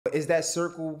Is that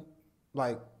circle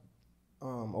like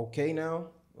okay now?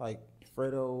 Like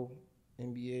Fredo,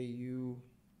 NBA, you?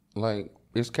 Like,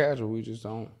 it's casual. We just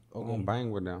don't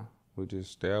bang with them. We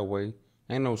just stay away.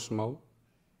 Ain't no smoke.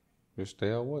 Just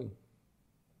stay away.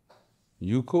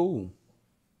 You cool.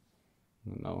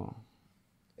 You know.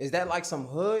 Is that like some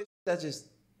hood that just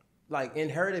like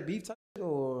inherited beef type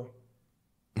or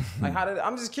like how did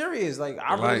I'm just curious. Like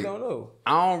I really don't know.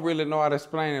 I don't really know how to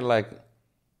explain it. Like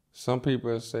some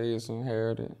people say it's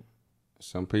inherited.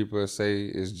 Some people say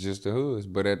it's just the hoods.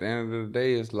 But at the end of the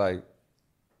day, it's like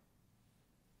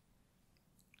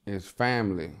it's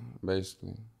family,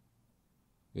 basically.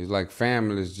 It's like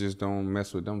families just don't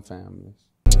mess with them families.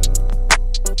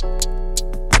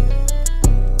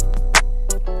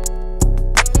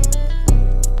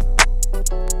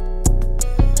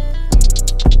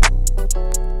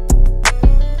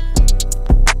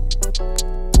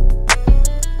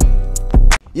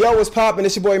 Yo, what's poppin'?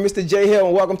 It's your boy, Mr. JayHill,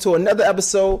 and welcome to another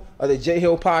episode of the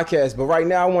JayHill podcast. But right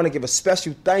now, I want to give a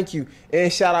special thank you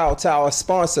and shout out to our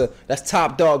sponsor, that's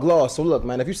Top Dog Law. So look,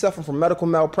 man, if you're suffering from medical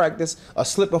malpractice, a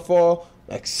slip and fall,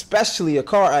 especially a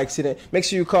car accident, make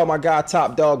sure you call my guy,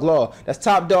 Top Dog Law. That's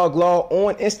Top Dog Law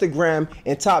on Instagram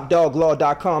and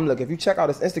topdoglaw.com. Look, if you check out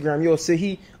his Instagram, you'll see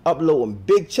he uploading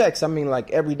big checks. I mean, like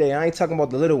every day. I ain't talking about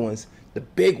the little ones. The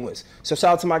big ones. So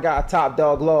shout out to my guy, Top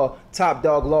Dog Law,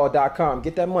 topdoglaw.com.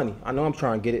 Get that money. I know I'm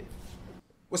trying to get it.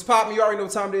 What's poppin'? You already know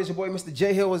what time it is. Your boy, Mr.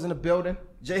 JayHill, is in the building.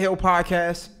 JayHill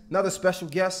podcast. Another special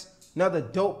guest. Another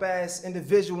dope-ass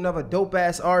individual. Another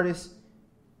dope-ass artist.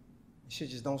 Shit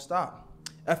just don't stop.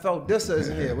 Dusa is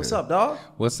in here. What's up, dog?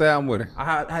 What's up with it?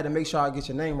 I had to make sure I get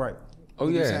your name right. Oh,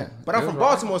 yeah. But I'm from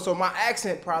Baltimore, so my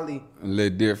accent probably a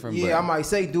little different. Yeah, I might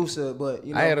say Dusa, but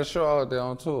you know. I had a show out there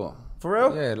on tour. For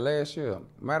real? Yeah, last year.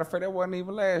 Matter of fact, that wasn't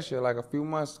even last year. Like a few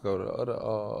months ago, the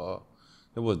other,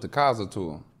 it was the Casa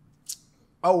tour.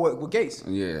 Oh, with Gates?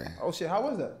 Yeah. Oh shit, how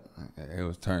was that? It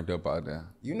was turned up out there.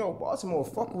 You know, Baltimore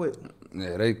fuck with.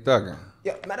 Yeah, they thugging.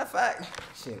 Yeah, matter of fact,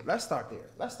 shit. Let's start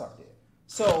there.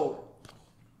 So,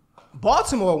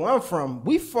 Baltimore, where I'm from,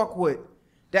 we fuck with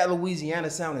that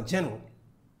Louisiana sound in general.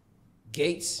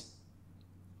 Gates,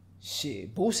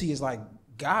 shit. Boosie is like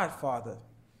Godfather.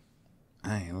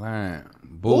 I ain't lying.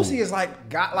 Boosie is like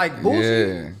God, like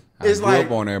Boosie. Yeah, I grew up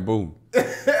on that boo.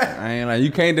 I ain't like, you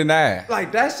can't deny it.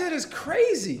 Like that shit is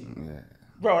crazy. Yeah.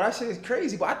 Bro, that shit is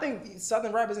crazy. But I think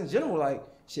Southern rappers in general, like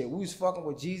shit, we was fucking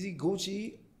with Jeezy,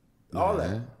 Gucci, all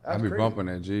that. I be bumping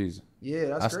that Jeezy. Yeah,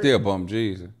 that's crazy. I still bump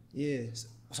Jeezy. Yeah.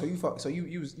 So you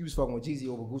was fucking with Jeezy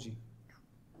over Gucci.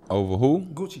 Over who?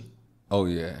 Gucci. Oh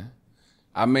yeah.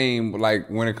 I mean, like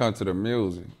when it comes to the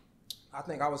music. I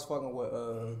think I was fucking with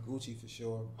Gucci for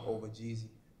sure over Jeezy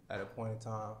at a point in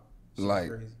time. Like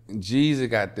crazy. Jeezy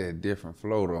got that different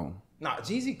flow though. Nah,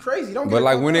 Jeezy crazy. Don't get But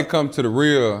like when it comes to the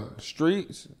real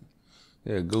streets,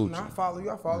 yeah, Gucci. Nah, I follow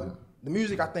you. The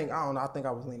music, I think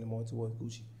I was leaning more towards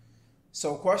Gucci.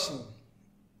 So question,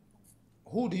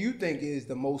 who do you think is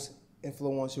the most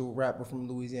influential rapper from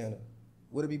Louisiana?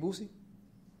 Would it be Boosie?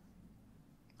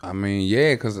 I mean,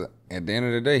 yeah, because at the end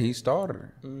of the day, he started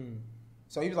it.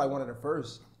 So he was like one of the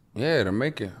first. Yeah, to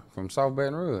make it from South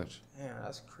Baton Rouge. Man,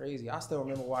 that's crazy. I still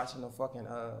remember watching the fucking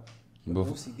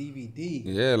Boosie DVD.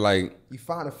 Yeah, like you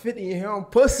find a 50 in your hair on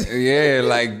pussy. Yeah,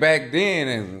 like back then,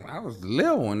 and I was the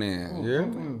little one then.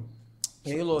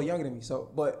 Yeah, you're a little younger than me. So,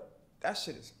 but that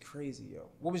shit is crazy, yo.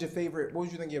 What was you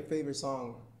think your favorite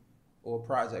song or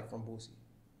project from Boosie?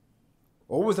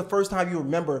 Or what was the first time you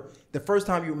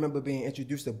remember being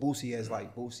introduced to Boosie as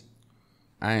like Boosie?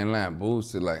 I ain't lying,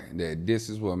 Boosie, like that. This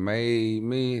is what made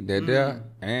me that there,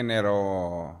 and that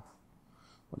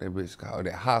what that bitch called,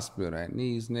 that hospital. And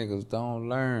these niggas don't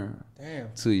learn.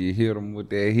 Damn. Till you hit them with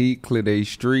that heat, clear they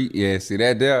street. Yeah, see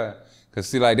that there. Cause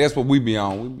see, like that's what we be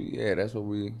on. That's what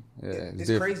we. Yeah,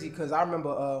 it's crazy because I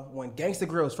remember when Gangsta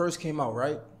Grills first came out,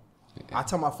 right? Yeah. I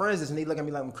tell my friends this and they look at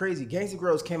me like I'm crazy. Gangsta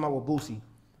Grills came out with Boosie.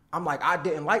 I'm like, I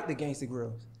didn't like the Gangsta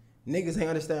Grills. Niggas ain't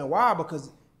understand why,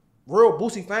 because real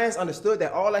Boosie fans understood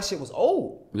that all that shit was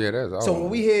old. Yeah, that's old. So when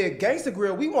we hear Gangsta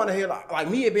Grill, we want to hear like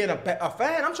me being a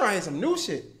fan. I'm trying to hear some new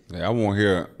shit. Yeah, I want to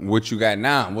hear what you got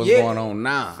now. What's going on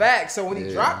now? Facts. So when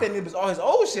he dropped it, it was all his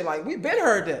old shit. Like we been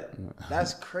heard that.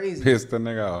 That's crazy. Pissed the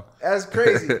nigga off. That's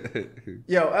crazy.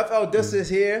 Yo, Dusa is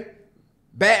here.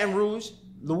 Baton Rouge,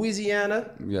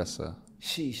 Louisiana. Yes, sir.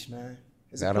 Sheesh, man.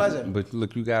 It's a pleasure. But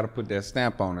look, you got to put that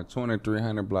stamp on it.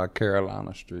 2300 block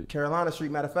Carolina Street. Carolina Street.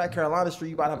 Matter of fact, Carolina Street,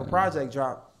 you about to have a project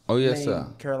drop. Oh, yes, sir.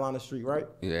 Carolina Street, right?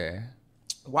 Yeah.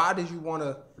 Why did you want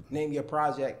to name your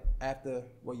project after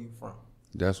where you from?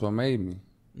 That's what made me.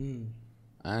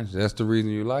 Honestly, that's the reason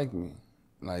you like me.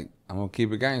 Like, I'm going to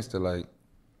keep it gangster. Like,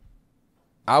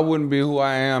 I wouldn't be who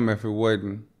I am if it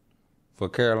wasn't for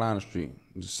Carolina Street,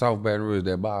 South Baton Rouge,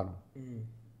 that bottom.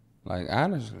 Like,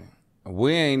 honestly,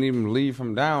 we ain't even leave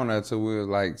from down there till we was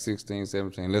like 16,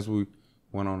 17, unless we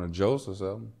went on a Jost or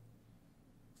something.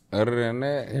 Other than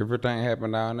that, everything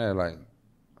happened down there, like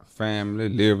family,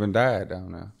 live and die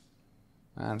down there.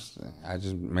 Honestly, I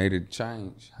just made it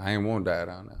change. I ain't want to die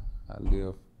down there. I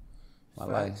live my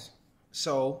life.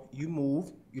 So you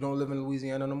moved. You don't live in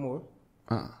Louisiana no more.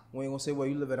 We ain't gonna say where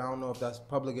you live at. I don't know if that's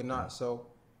public or not. So,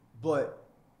 but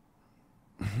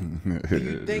do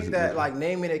you think that like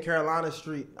naming it Carolina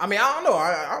Street? I mean, I don't know.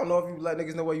 I don't know if you let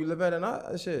niggas know where you live at or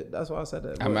not. Shit, that's why I said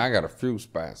that. But, I mean, I got a few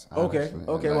spots. Okay.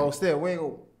 Like, well, still, we ain't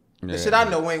gonna. Yeah. The shit I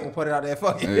know, we ain't gonna put it out there.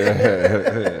 Fuck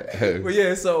it. But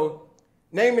yeah, so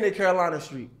naming it Carolina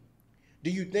Street. Do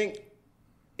you think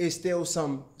it's still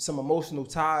some emotional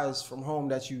ties from home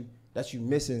that you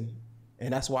missing,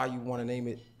 and that's why you want to name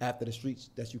it after the streets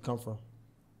that you come from?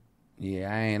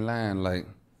 Yeah, I ain't lying. Like,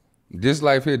 this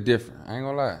life here different. I ain't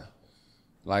gonna lie.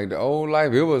 Like, the old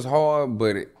life, it was hard,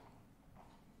 but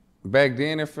back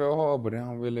then it felt hard, but it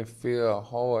don't really feel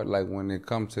hard like when it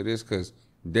comes to this, because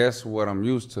that's what I'm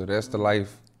used to. That's the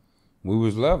life we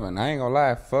was loving. I ain't gonna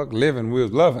lie. Fuck living, we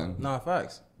was loving. Nah,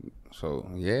 facts. So,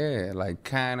 yeah, like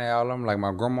kinda all them, like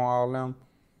my grandma, all them.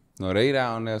 No, they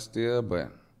down there still,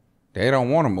 but they don't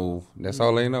want to move. That's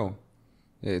all they know.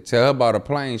 Yeah, tell her about a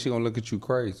plane, she gonna look at you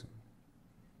crazy.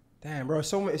 Damn, bro,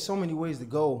 so many ways to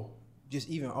go, just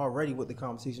even already with the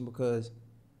conversation, because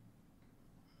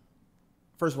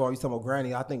first of all, you talking about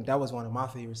Granny. I think that was one of my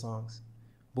favorite songs.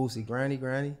 Boosie, Granny.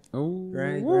 Ooh,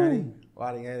 Granny.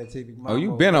 Why they had to take Oh,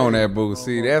 you been on that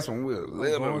Boosie. That's when we was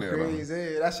little.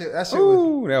 Crazy. That shit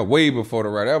Ooh, was. that way before the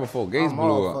ride. That before Gates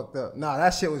blew up. Fucked up. Nah, that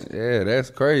shit was. Yeah, that's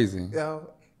crazy. Yo,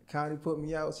 Connie put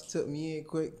me out. She took me in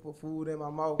quick, put food in my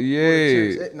mouth.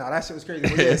 Yeah. Nah, that shit was crazy.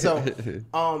 But yeah, so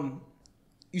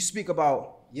you speak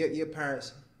about your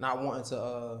parents not wanting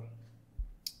to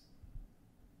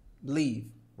leave,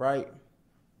 right?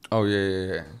 Oh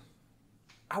yeah.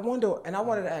 I wonder, and I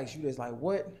wanted to ask you this, like,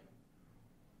 what?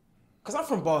 Because I'm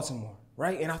from Baltimore,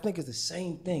 right? And I think it's the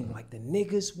same thing. Like, the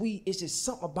niggas, it's just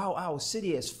something about our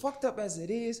city, as fucked up as it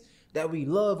is, that we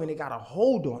love, and it got a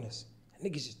hold on us.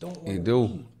 Niggas just don't want to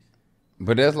leave.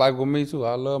 But that's like with me, too.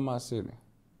 I love my city.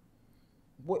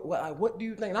 What do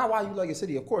you think? Not why you love your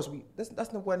city. Of course,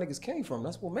 that's not where niggas came from.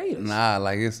 That's what made us. Nah,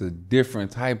 like, it's a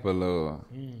different type of love.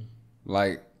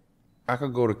 Like, I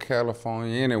could go to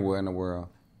California, anywhere in the world.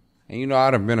 And you know,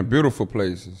 I'd have been to beautiful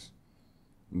places.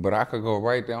 But I could go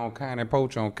right there on County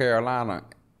Poach on Carolina.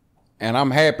 And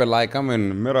I'm happy like I'm in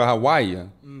the middle of Hawaii,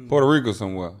 Puerto Rico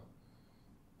somewhere.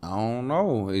 I don't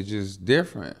know. It's just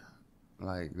different.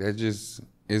 Like, that just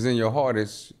is in your heart.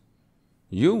 It's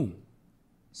you.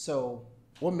 So,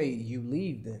 what made you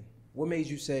leave then? What made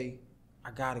you say,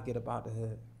 I gotta get up out the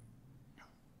hood?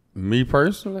 Me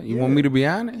personally? You want me to be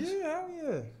honest? Yeah, hell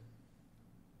yeah.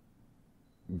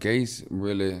 Gates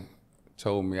really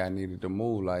told me I needed to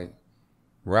move. Like,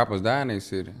 rappers die in their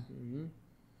city.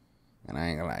 And I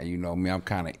ain't gonna lie, you know me, I'm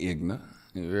kind of ignorant.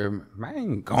 You hear me? I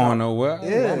ain't going nowhere.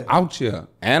 Yeah. I'm out here.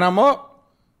 And I'm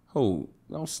up. Oh,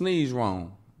 don't sneeze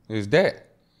wrong. It's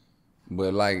that.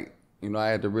 But like, you know, I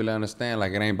had to really understand,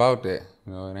 like, it ain't about that.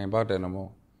 You know, it ain't about that no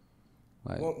more.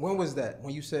 Like, when was that?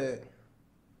 When you said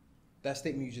that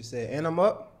statement you just said, and I'm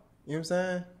up? You know what I'm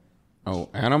saying? oh,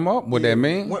 and I'm up? What that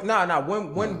mean?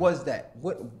 When was that?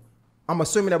 What? I'm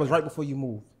assuming that was right before you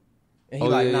moved. And he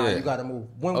you gotta move.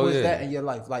 When was that in your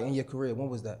life? Like, in your career, when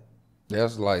was that?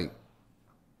 That's like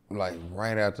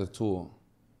right after the tour.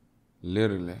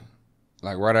 Literally.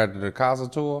 Like right after the Casa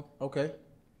tour. Okay.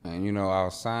 And you know, I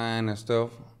was signed and stuff,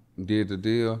 did the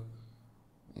deal.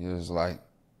 It was like,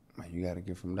 man, you gotta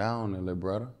get from down there, little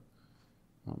brother.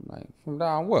 I'm like, from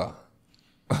down where?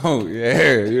 Oh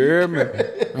yeah, you hear me?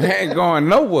 I ain't going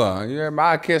nowhere. You hear me?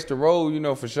 I catch the road, you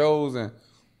know, for shows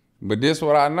but this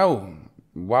what I know.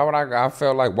 I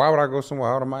felt like, why would I go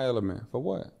somewhere out of my element? For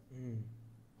what?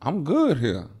 I'm good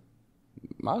here.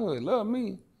 My hood love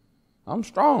me. I'm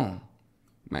strong.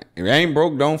 Man, if it ain't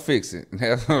broke, don't fix it.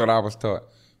 That's what I was taught.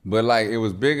 But like, it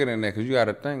was bigger than that, because you got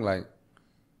to think, like,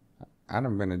 I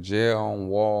done been to jail on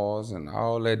walls and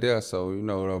all that there. So, you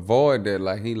know, to avoid that,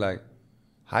 like, he like,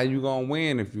 how you gonna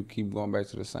win if you keep going back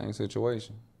to the same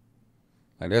situation?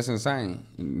 Like, that's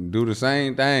insane. Do the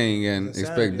same thing and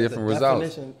expect different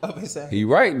results. He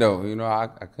right, though. You know, I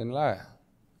couldn't lie.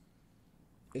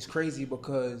 It's crazy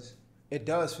because it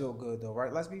does feel good, though,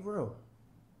 right? Let's be real.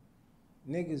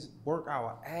 Niggas work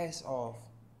our ass off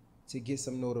to get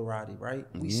some notoriety, right?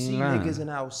 We see niggas in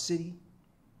our city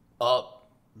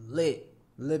up, lit,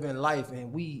 living life,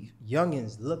 and we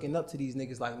youngins looking up to these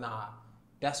niggas like, nah,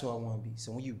 that's what I want to be.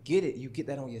 So when you get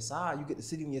that on your side, you get the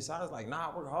city on your side. It's like,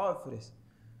 nah, I work hard for this.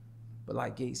 But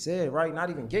like Gates said, right? Not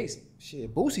even Gates.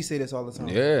 Shit, Boosie say this all the time.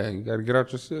 Yeah, you gotta get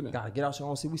out your city. Gotta get out your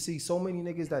own city. We see so many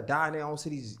niggas that die in their own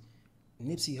cities.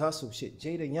 Nipsey Hussle, shit,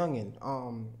 Jada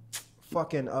Youngin,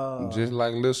 fucking just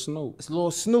like Lil Snoop. It's Lil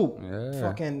Snoop. Yeah.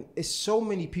 Fucking, it's so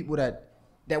many people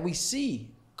that we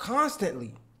see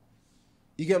constantly.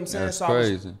 You get what I'm saying? That's so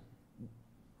crazy.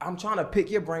 I'm trying to pick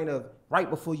your brain of right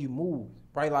before you move,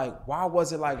 right? Like, why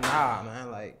was it like, nah, man,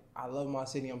 like, I love my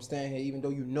city, I'm staying here, even though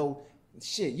you know,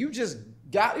 shit, you just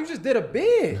did a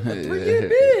bid, a 3-year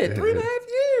bid, 3.5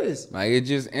 years. Like, it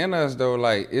just in us, though,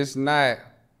 like, it's not,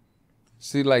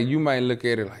 see, like, you might look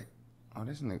at it like, oh,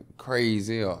 this nigga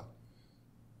crazy, or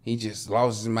he just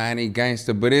lost his mind, he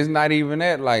gangster, but it's not even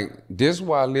that. Like, this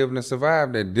why I lived and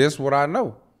survived, that this what I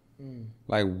know.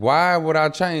 Like, why would I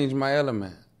change my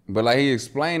element? But like, he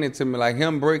explained it to me, like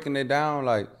him breaking it down,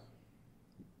 like,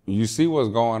 you see what's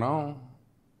going on.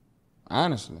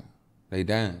 Honestly, they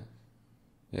dying.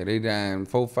 Yeah, they dying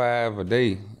 4-5 a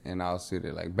day in our city,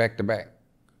 like back to back.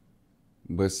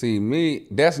 But see, me,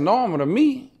 that's normal to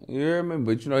me, you hear me?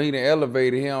 But you know, he done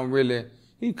elevated, he don't really,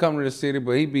 he come to the city,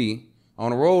 but he be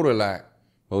on the road a lot.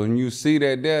 But when you see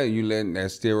that there, you let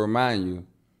that still remind you,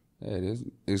 yeah,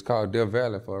 it's called Death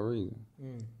Valley for a reason.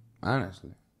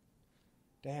 Honestly.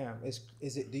 Damn, is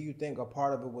it? Do you think a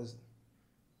part of it was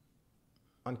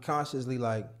unconsciously,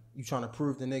 like you trying to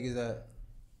prove to niggas that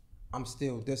I'm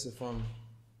still distant from?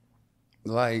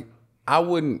 Like, I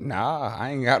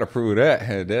ain't got to prove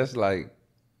that. That's like,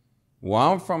 where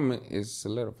I'm from is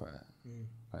solidified.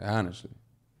 Like, honestly.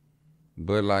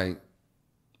 But like,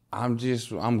 I'm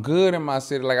good in my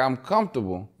city. Like, I'm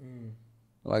comfortable.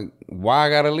 Like, why I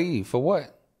gotta leave? For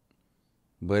what?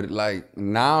 But like,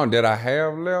 now that I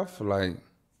have left, like,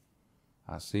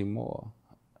 I see more.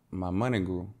 My money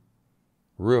grew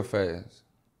real fast.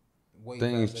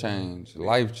 Things change.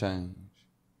 Life change.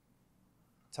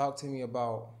 Talk to me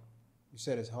about, you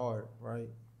said it's hard, right?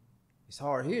 It's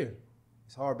hard here.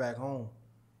 It's hard back home.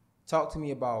 Talk to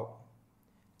me about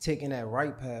taking that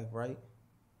right path, right?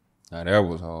 Now that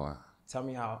was hard. Tell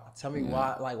me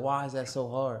why, like, why is that so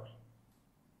hard?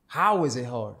 How is it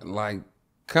hard? Like,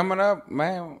 coming up,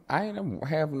 man, I ain't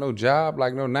have no job,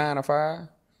 like no 9 to 5.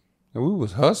 And we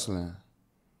was hustling.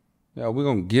 Yeah, we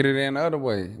gonna get it in the other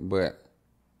way. But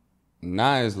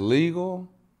now it's legal.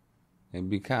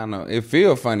 It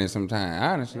feel funny sometimes,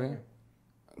 honestly.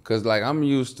 Cause like, I'm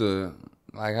used to,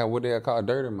 like, what they call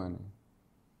dirty money.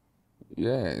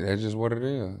 Yeah, that's just what it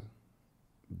is.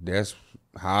 That's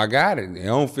how I got it. It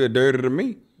don't feel dirty to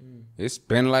me. It's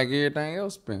spent like everything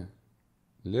else spent.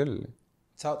 Literally.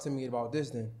 Talk to me about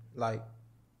this then. Like,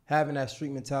 having that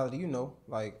street mentality, you know,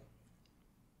 like,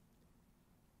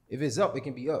 if it's up, it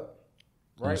can be up.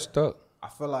 Right? You're stuck. I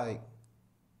feel like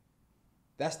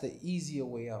that's the easier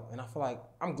way out. And I feel like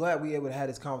I'm glad we able to have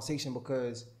this conversation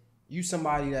because you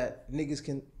somebody that niggas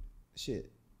can,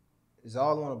 shit, it's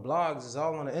all on the blogs, it's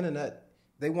all on the internet.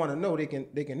 They want to know, they can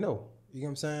know. You get what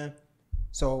I'm saying?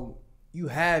 So you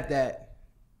have that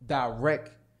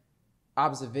direct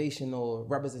observation or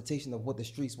representation of what the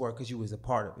streets were because you was a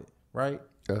part of it, right?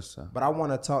 Yes, sir. But I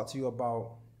want to talk to you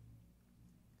about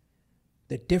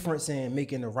the difference in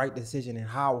making the right decision and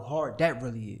how hard that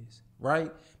really is,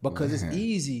 right? Because it's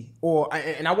easy,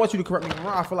 and I want you to correct me if I'm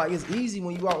wrong, I feel like it's easy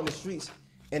when you out in the streets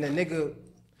and a nigga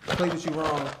play with you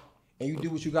wrong and you do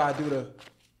what you gotta do to,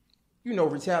 you know,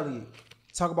 retaliate.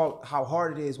 Talk about how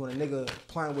hard it is when a nigga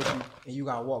playing with you and you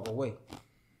gotta walk away.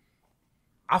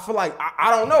 I feel like,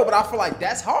 I don't know, but I feel like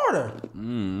that's harder.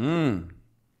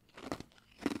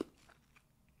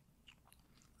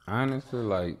 Honestly,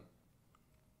 like,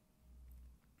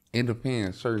 it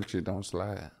depends. Certain shit don't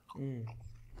slide.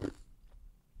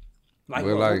 Like,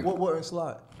 what wouldn't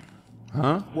slide?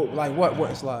 Huh? What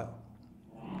wouldn't slide?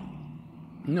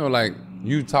 You know, like,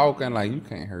 you talking like, you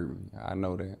can't hurt me. I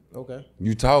know that. Okay.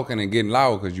 You talking and getting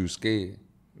loud because you scared.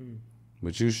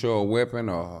 But you show a weapon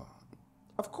or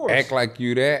of course act like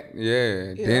you that,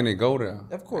 then it go there.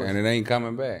 Of course. And it ain't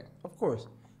coming back. Of course.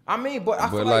 I mean, but I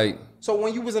feel like, so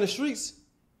when you was in the streets,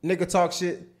 nigga talk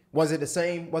shit, was it the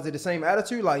same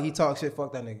attitude? Like, he talk shit,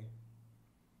 fuck that nigga.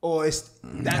 Or it's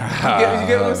that, you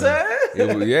get what I'm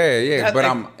saying? Yeah.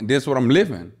 But this what I'm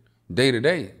living day to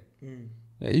day.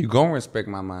 Yeah, you gonna respect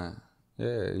my mind.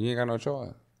 Yeah, you ain't got no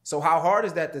choice. So how hard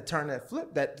is that to turn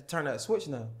that switch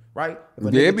now, right?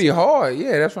 Yeah, it be hard.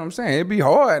 Yeah, that's what I'm saying. It be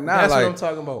hard now. That's like, what I'm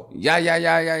talking about.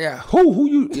 Yeah. Who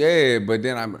you? Yeah, but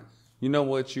then you know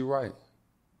what? You right.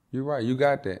 You right. You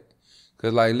got that.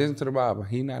 Cause like, listen to the Bible.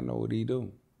 He not know what he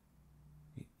do.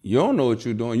 you don't know what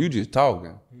you're doing. You just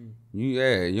talking.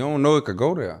 You don't know it could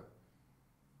go there.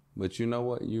 But you know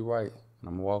what? You're right. I'm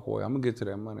going to walk away. I'm going to get to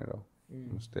that money, though. I'm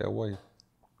going to stay away.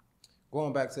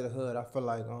 Going back to the hood, I feel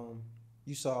like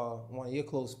you saw one of your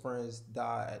close friends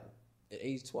die at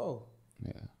age 12.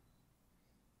 Yeah.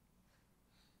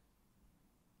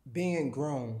 Being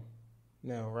grown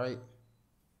now, right?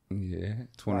 Yeah,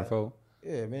 24. Like,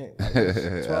 yeah, man. Like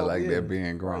 12 I like years. That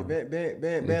being grown. Right,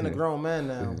 being a grown man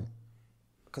now.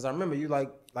 Because I remember you, like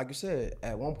you said,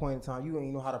 at one point in time, you didn't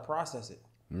even know how to process it.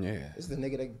 Yeah. This is the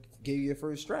nigga that gave you your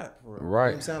first strap. Right. You know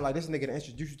what I'm saying? Like, this nigga that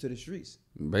introduced you to the streets.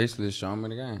 Basically, showing me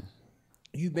the game.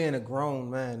 You being a grown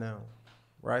man now,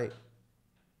 right?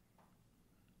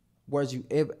 Was you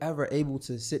ever able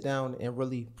to sit down and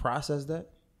really process that?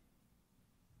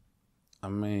 I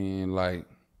mean, like,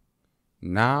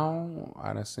 now,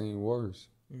 I done seen worse.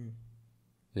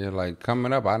 Yeah, like,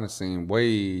 coming up, I done seen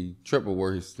way triple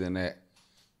worse than that.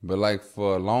 But, like,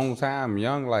 for a long time,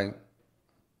 young, like,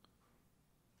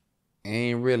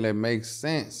 ain't really make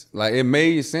sense. Like, it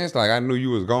made sense. Like, I knew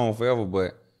you was gone forever,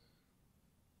 but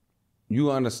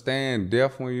you understand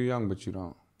death when you're young, but you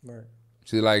don't. Right.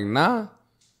 See, like, nah,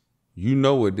 you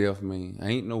know what death mean.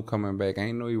 Ain't no coming back.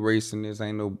 Ain't no erasing this.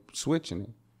 Ain't no switching it.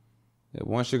 Yeah,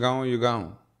 once you're gone, you're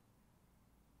gone.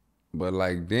 But,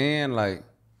 like, then, like,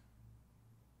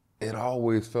 it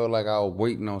always felt like I was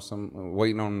waiting on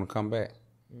them to come back.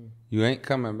 You ain't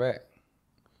coming back.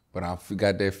 But I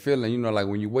got that feeling, you know, like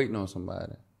when you waiting on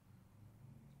somebody.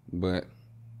 But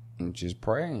I'm just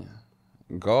praying.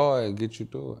 God get you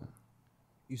through it.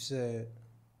 You said,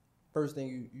 first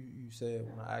thing you said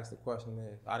when I asked the question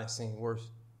is, I done seen worse.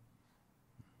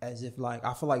 As if, like,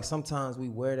 I feel like sometimes we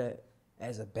wear that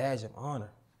as a badge of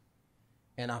honor.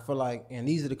 And I feel like, and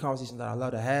these are the conversations that I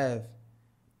love to have,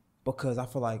 because I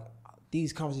feel like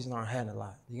these conversations aren't had a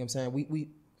lot. You know what I'm saying? We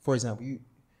for example, you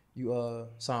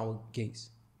signed with Gates.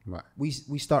 Right. We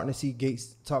starting to see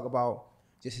Gates talk about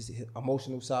just his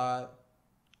emotional side,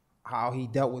 how he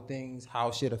dealt with things,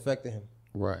 how shit affected him.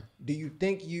 Right. Do you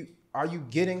think are you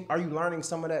learning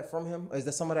some of that from him? Is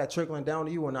there some of that trickling down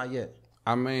to you or not yet?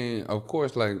 I mean, of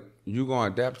course, like, you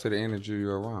gonna adapt to the energy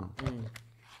you're around.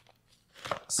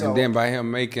 So, and then by him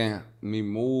making me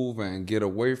move and get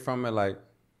away from it, like,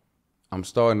 I'm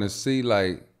starting to see,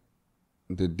 like,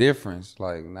 the difference.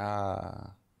 Like, nah,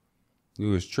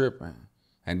 you was tripping.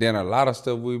 And then a lot of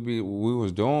stuff we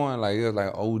was doing, like, it was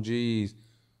like OGs,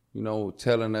 you know,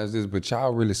 telling us this, but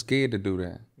y'all really scared to do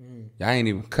that. Y'all ain't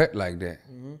even cut like that.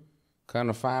 Come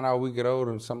to find out we get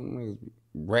older, some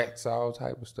rats, all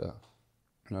type of stuff.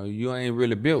 You know, you ain't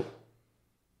really built.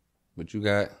 But you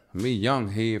got me young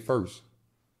head first,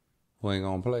 who ain't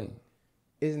gonna play.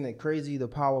 Isn't it crazy, the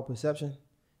power of perception?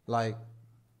 Like,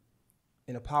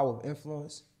 and the power of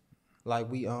influence?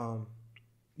 Like, we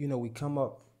come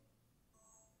up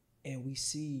and we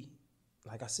see,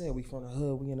 like I said, we from the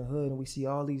hood, we in the hood, and we see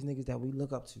all these niggas that we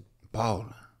look up to.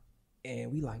 Ballin'.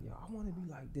 And we like, yo, I want to be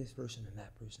like this person and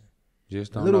that person.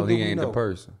 Just don't know he ain't the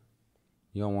person.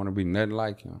 You don't want to be nothing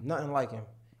like him. Nothing like him.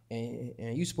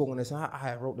 And you spoke on this, and I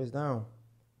had wrote this down.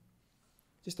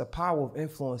 Just the power of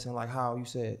influence, and like how you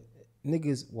said,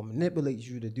 niggas will manipulate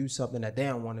you to do something that they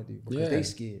don't want to do because they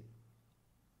scared.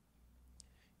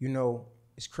 You know,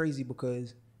 it's crazy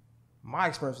because my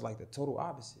experience was like the total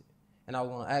opposite. And I was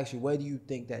going to ask you, where do you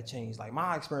think that changed? Like,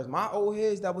 my experience, my old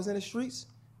heads that was in the streets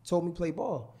told me play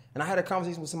ball. And I had a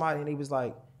conversation with somebody, and he was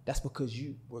like, that's because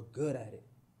you were good at it.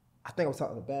 I think I was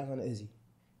talking to Bad Hunter Izzy.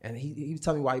 And he was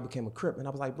telling me why he became a Crip. And I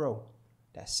was like, bro,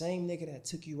 that same nigga that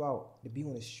took you out to be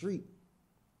on the street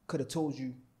could have told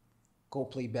you, go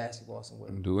play basketball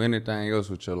somewhere. Do anything else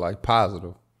with your life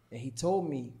positive. And he told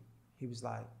me, he was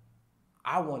like,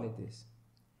 I wanted this.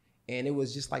 And it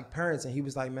was just like parents. And he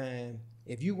was like, man,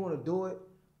 if you want to do it,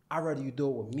 I'd rather you do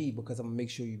it with me because I'm going to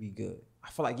make sure you be good. I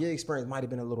feel like your experience might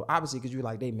have been a little opposite because you're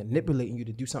like, they manipulating you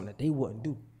to do something that they wouldn't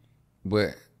do.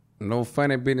 But no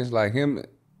funny business like him.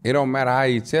 It don't matter how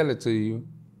he tell it to you.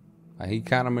 Like, he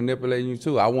kind of manipulating you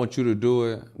too. I want you to do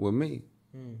it with me.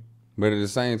 But at the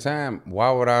same time,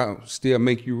 why would I still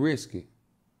make you risk it?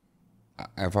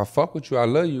 If I fuck with you, I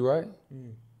love you, right?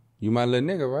 You my little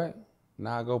nigga, right?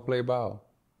 Now I go play ball.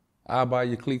 I'll buy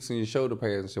your cleats and your shoulder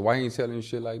pads and shit. Why you ain't telling you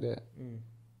shit like that?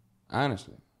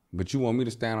 Honestly. But you want me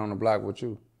to stand on the block with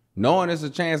you. Knowing there's a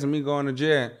chance of me going to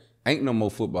jail, ain't no more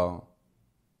football.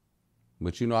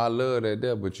 But you know, I love that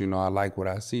there, but you know, I like what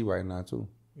I see right now too.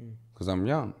 Cause I'm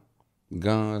young.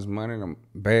 Guns, money, them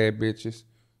bad bitches,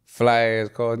 fly ass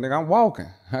cars. Nigga, I'm walking.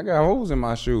 I got holes in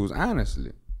my shoes,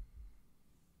 honestly.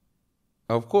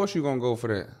 Of course you gonna go for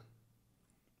that.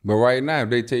 But right now, if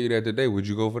they tell you that today, would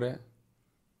you go for that?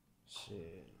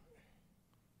 Shit.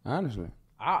 Honestly.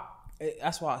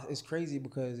 That's why it's crazy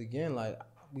because again, like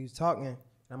we was talking, and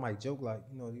I might joke like,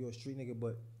 you know, you're a street nigga,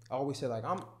 but I always say like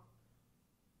I'm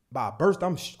by birth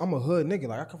I'm a hood nigga.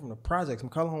 Like I come from the projects,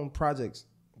 McCullough Home Projects,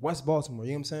 West Baltimore.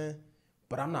 You know what I'm saying?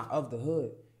 But I'm not of the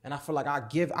hood, and I feel like I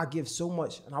give so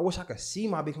much, and I wish I could see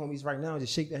my big homies right now and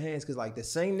just shake their hands because like the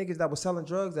same niggas that was selling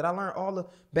drugs that I learned all the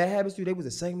bad habits through, they was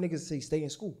the same niggas that say stay in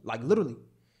school, like literally.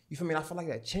 You feel me? And I feel like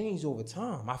that changed over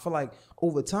time. I feel like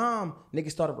over time,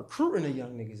 niggas started recruiting the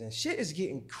young niggas and shit is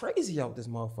getting crazy out this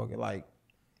motherfucker. Like,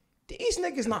 these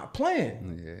niggas not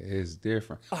playing. Yeah, it's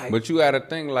different. Like, but you gotta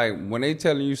think like when they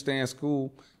telling you stay in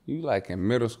school, you like in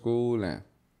middle school and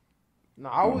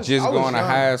I was going to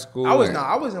high school. I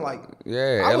wasn't like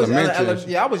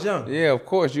elementary. I was young. Yeah, of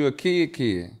course you a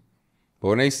kid. But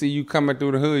when they see you coming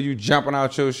through the hood, you jumping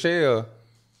out your shell.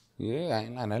 Yeah, I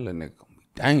ain't like that little nigga gonna be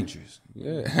dangerous.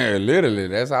 Yeah, literally.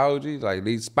 That's how OG like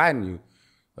they spotting you.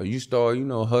 Or you start,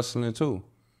 hustling too.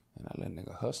 And that little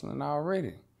nigga hustling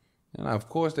already. And of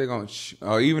course they gonna,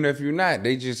 or even if you're not,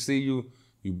 they just see you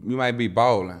might be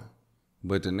balling.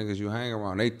 But the niggas you hang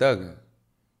around, they thugging.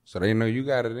 So they know you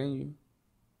got it in you.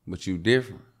 But you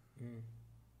different.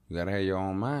 You gotta have your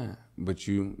own mind. But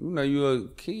you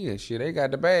a kid. Shit, they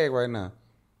got the bag right now.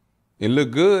 It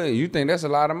look good. You think that's a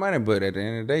lot of money, but at the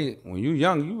end of the day, when you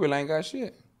young, you really ain't got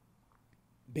shit.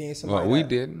 Being somebody we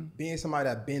didn't. Being somebody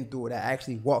that been through it, that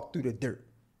actually walked through the dirt.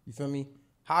 You feel me?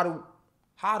 How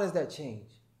does that change?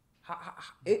 How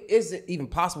is it even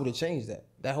possible to change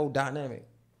that whole dynamic?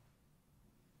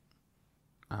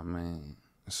 I mean,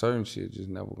 certain shit just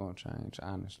never gonna change,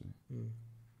 honestly.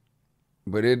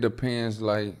 But it depends,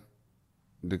 like,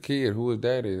 the kid, who his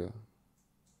daddy is,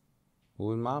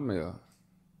 who his mama is.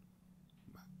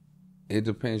 It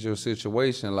depends your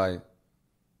situation. Like,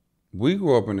 we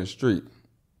grew up in the street.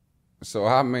 So,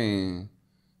 I mean,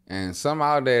 and some of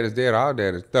our dad is dead, our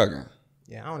dad is thugging.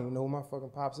 Yeah, I don't even know who my fucking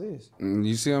pops is.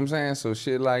 You see what I'm saying? So,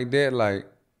 shit like that, like,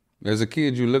 as a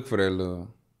kid, you look for that love.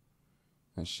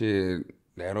 And shit,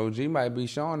 that OG might be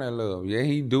showing that love. Yeah,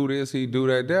 he do this, he do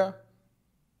that there.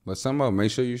 But some of them,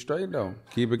 make sure you straight, though.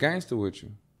 Keep it gangster with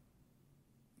you.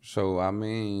 So, I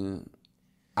mean,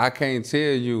 I can't tell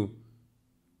you,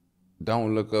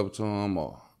 don't look up to him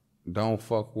or don't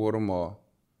fuck with him or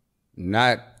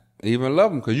not even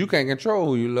love him, because you can't control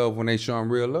who you love when they show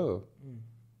them real love.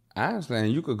 Honestly,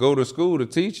 and you could go to school, the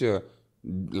teacher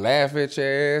laugh at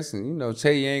your ass and,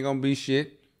 tell you ain't gonna be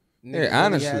shit. Niggas yeah,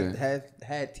 honestly.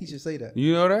 Had teachers say that.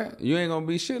 You know that? You ain't gonna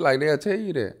be shit, like they'll tell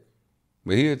you that.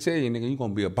 But he'll tell you, nigga, you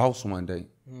gonna be a boss one day.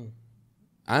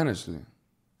 Honestly.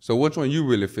 So which one you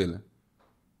really feeling?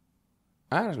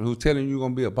 Honestly, who's telling you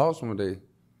gonna be a boss one day?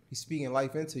 He's speaking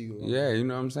life into you. Right? Yeah, you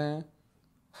know what I'm saying?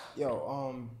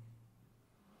 Yo,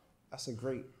 that's a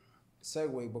great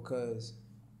segue because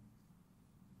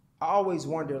I always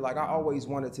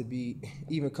wanted to be,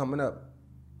 even coming up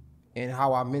and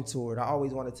how I mentored, I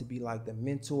always wanted to be like the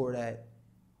mentor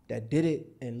that did it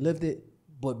and lived it,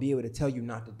 but be able to tell you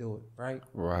not to do it, right?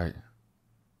 Right.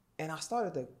 And I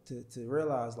started to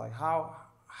realize like how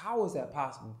is that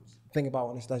possible? Think about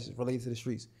when it's related to the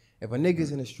streets. If a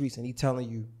nigga's in the streets and he telling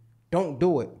you, don't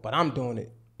do it, but I'm doing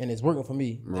it and it's working for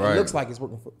me. Right. It looks like it's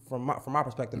working from my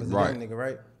perspective as a young nigga,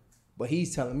 right? But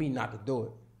he's telling me not to do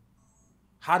it.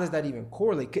 How does that even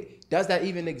correlate? Does that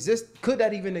even exist? Could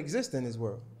that even exist in this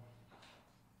world?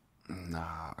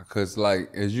 Nah, cause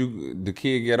like the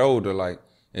kid get older, like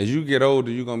as you get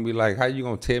older, you gonna be like, how you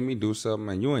gonna tell me do something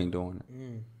and you ain't doing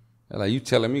it? Like you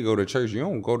telling me go to church, you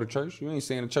don't go to church. You ain't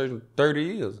seen the church in 30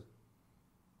 years.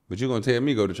 But you gonna tell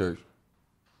me go to church.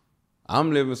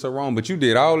 I'm living so wrong, but you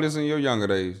did all this in your younger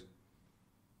days.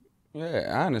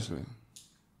 Yeah, honestly.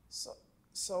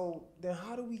 So then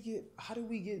how do we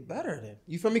get better then?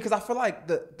 You feel me? Because I feel like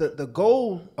the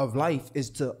goal of life is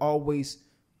to always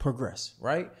progress,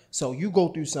 right? So you go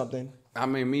through something. I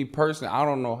mean, me personally, I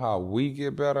don't know how we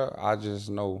get better. I just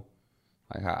know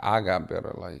like how I got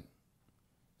better. Like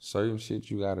certain shit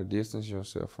you gotta distance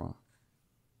yourself from.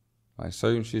 Like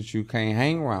certain shit you can't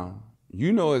hang around.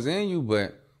 You know it's in you,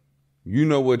 but you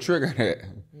know what triggered that.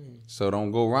 So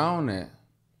don't go around that.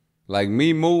 Like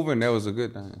me moving, that was a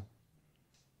good thing.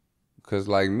 Cause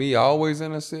like me always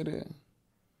in the city.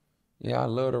 Yeah, I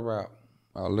love the rap.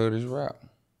 I love this rap.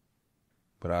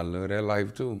 But I love that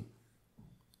life too.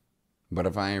 But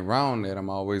if I ain't around that, I'm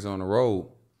always on the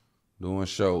road. Doing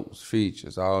shows,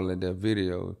 features, all of that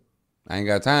video. I ain't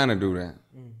got time to do that.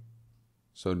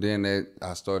 So then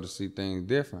I started to see things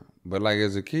different. But like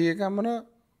as a kid coming up,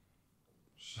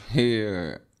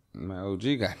 yeah, my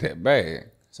OG got that bag.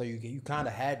 So you kind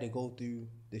of had to go through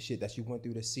the shit that you went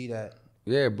through to see that.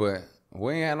 Yeah, but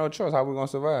we ain't had no choice. How we gonna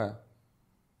survive?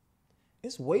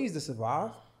 It's ways to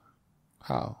survive.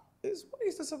 How? It's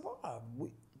ways to survive.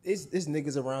 It's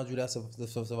niggas around you that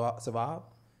survive.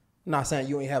 I'm not saying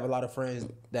you ain't have a lot of friends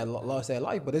that lost their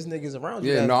life, but it's niggas around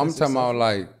you. Yeah, no, I'm talking about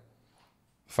like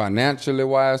financially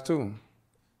wise too.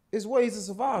 It's ways to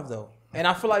survive though. And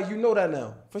I feel like you know that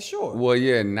now, for sure. Well,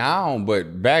 yeah, now,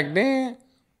 but back then,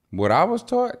 what I was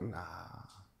taught, nah.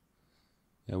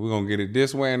 Yeah, we're going to get it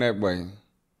this way and that way.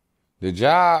 The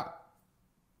job,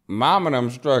 mom and them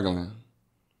struggling.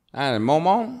 And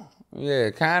Momo, yeah,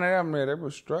 kind of them there, they were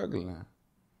struggling.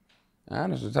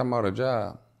 Honestly, talking about a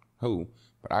job. Who?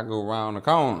 But I go around the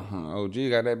corner. OG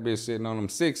got that bitch sitting on them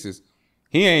sixes.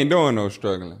 He ain't doing no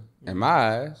struggling, in my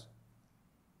eyes.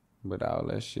 But all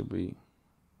that shit be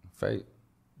fake.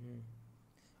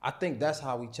 I think that's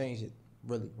how we change it,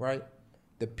 really, right?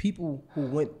 The people who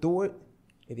went through it,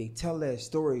 if they tell their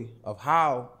story of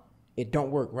how it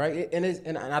don't work, right?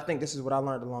 And I think this is what I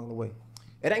learned along the way.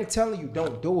 It ain't telling you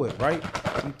don't do it, right?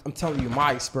 I'm telling you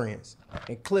my experience,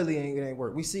 and clearly it ain't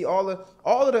work. We see all of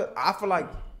the. I feel like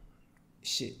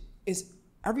shit.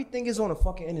 Everything is on the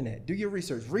fucking internet. Do your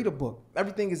research. Read a book.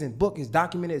 Everything is in book. It's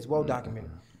documented. It's well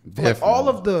documented. Like all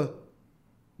of the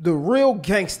real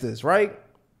gangsters, right?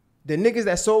 The niggas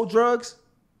that sold drugs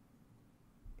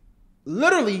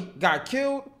literally got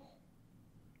killed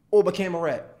or became a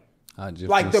rat. I just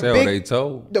like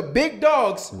the big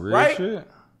dogs, real right? Shit.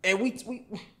 And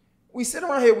we sit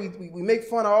around here, we make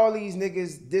fun of all these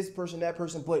niggas, this person, that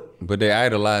person, but they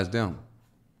idolize them.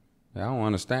 I don't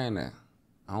understand that.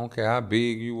 I don't care how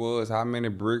big you was, how many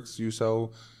bricks you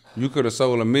sold. You could have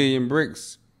sold 1 million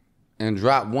bricks and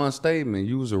dropped one statement.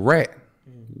 You was a rat.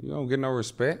 You don't get no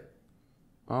respect.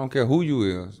 I don't care who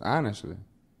you is, honestly.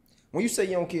 When you say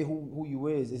you don't care who you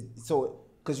is, so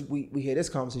because we hear this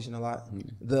conversation a lot,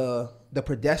 the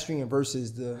pedestrian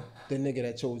versus the nigga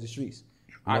that chose the streets.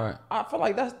 Right. I feel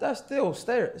like that still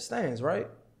stands, right?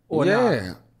 Or yeah.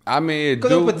 not? I mean,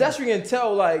 because a pedestrian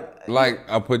tell like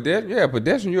a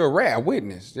pedestrian, you're a rat, a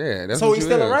witness. Yeah, that's so what he's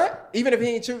you still is. a rat, even if he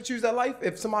ain't choose that life.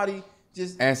 If somebody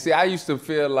just and see, I used to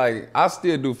feel like I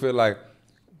still do feel like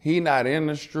he not in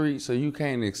the street, so you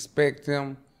can't expect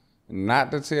him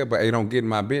not to tell. But hey, don't get in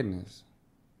my business.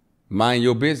 Mind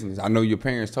your business. I know your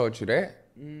parents taught you that.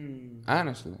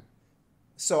 Honestly.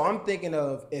 So I'm thinking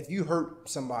of if you hurt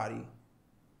somebody,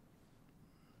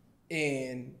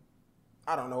 and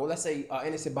I don't know, let's say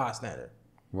innocent bystander,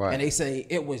 right? And they say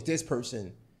it was this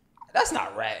person. That's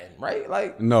not ratting, right?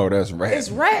 Like no, that's ratting. It's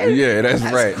ratting. Yeah, that's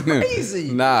ratting.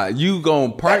 Crazy. Nah, you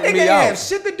gonna prank that nigga me out? Have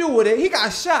shit to do with it. He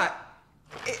got shot.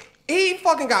 He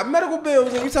fucking got medical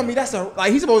bills, and you tell me that's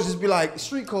he's supposed to just be like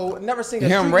street code. Never seen that.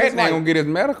 Him ratting ain't gonna get his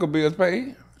medical bills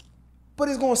paid. But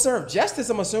it's gonna serve justice,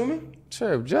 I'm assuming.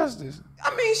 Serve justice.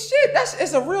 I mean, shit,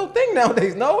 it's a real thing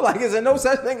nowadays. No, like, is there no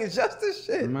such thing as justice?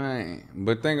 Shit, man.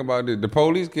 But think about it. The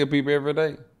police kill people every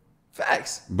day.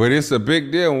 Facts. But it's a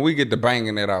big deal when we get to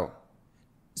banging it out.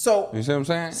 So you see what I'm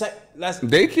saying? So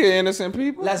they kill innocent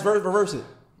people. Let's reverse it.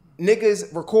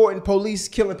 Niggas recording police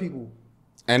killing people.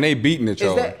 And they beating each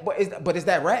other. But is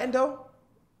that ratting though?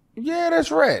 Yeah,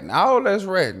 that's ratting. All that's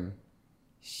ratting.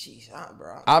 Sheesh,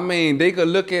 bro. I mean, they could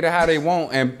look at it how they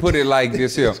want and put it like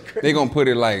this here. They gonna put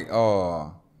it like,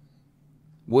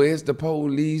 where's the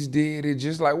police did it?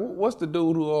 Just like, what's the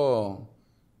dude who,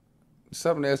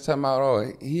 something that's talking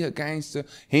about, he a gangster.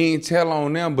 He ain't tell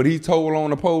on them, but he told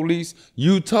on the police.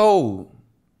 You told.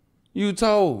 You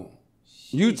told.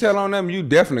 Sheesh. You tell on them, you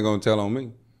definitely gonna tell on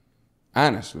me.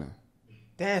 Honestly.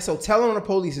 Damn, so telling on the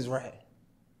police is rat.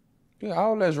 Yeah,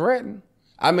 all that's ratting.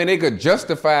 I mean, they could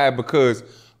justify it because,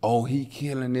 he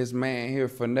killing this man here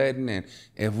for nothing, and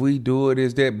if we do it,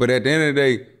 is that. But at the end of the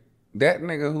day, that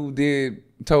nigga who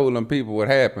told them people what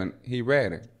happened, he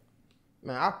ratted.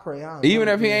 Man, I pray even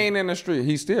if he ain't in the street,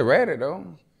 he still ratted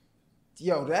though.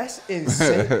 Yo, that's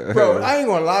insane, bro. I ain't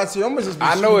gonna lie to you. I'm gonna just.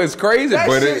 I know it's crazy,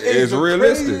 but it's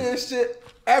realistic. Craziest shit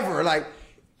ever. Like,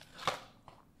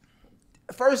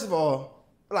 first of all.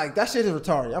 Like, that shit is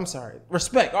retarded. I'm sorry.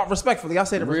 Respectfully, I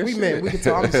say that. We men, we can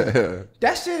talk.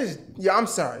 That shit is, I'm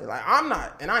sorry. Like, I'm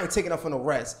not, and I ain't taking up for no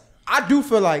rest. I do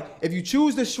feel like if you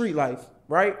choose the street life,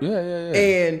 right? Yeah.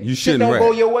 And you shit don't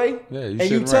go your way, and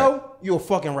you tell, you're a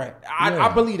fucking rat. I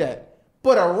believe that.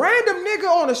 But a random nigga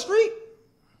on the street,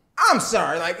 I'm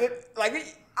sorry. I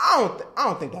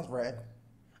don't think that's rat.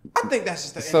 I think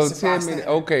that's just the innocent bystander. So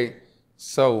tell me, okay,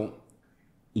 so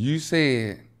you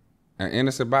said an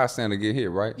innocent bystander get hit,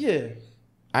 right? Yeah.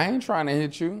 I ain't trying to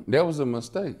hit you. That was a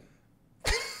mistake.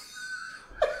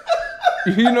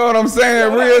 You know what I'm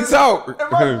saying? Real talk.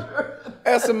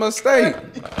 That's a mistake.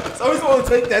 So he's supposed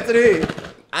to take that to the head.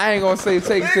 I ain't gonna say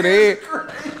take it to the head.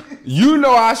 You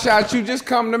know I shot you. Just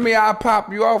come to me. I'll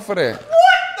pop you off for that.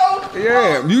 What the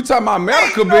Yeah, you talking about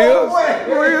medical bills.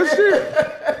 Real shit.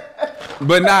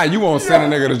 But nah, you won't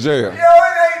send a nigga to jail. Yo, it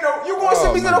ain't no. You gonna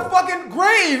send me to the fucking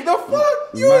grave? The fuck?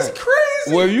 You is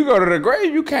crazy. Well, if you go to the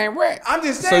grave, you can't rat. I'm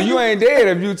just saying. So you ain't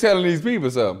dead if you telling these people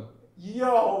something.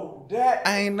 Yo, that.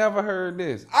 I ain't never heard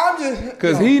this. I'm just.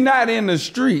 Cause he not in the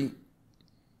street.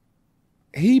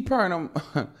 He burnt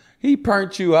him. He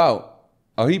burnt you out,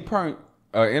 or he burnt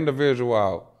an individual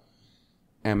out,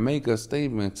 and make a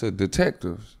statement to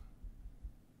detectives.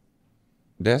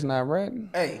 That's not ratting.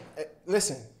 Hey,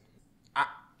 listen.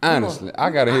 Honestly,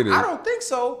 I gotta hear this. I don't think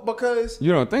so because.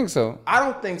 You don't think so? I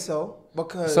don't think so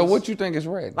because. So what you think is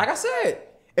ratting? Like I said,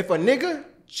 if a nigga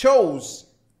chose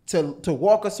to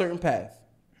walk a certain path,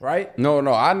 right? No,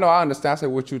 I know, I understand. I said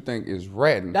what you think is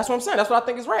ratting. That's what I'm saying. That's what I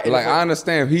think is ratting. Like I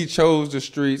understand if he chose the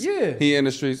streets. Yeah. He in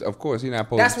the streets. Of course, he not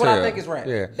supposed That's to what tell. I think is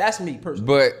ratting. Yeah. That's me personally.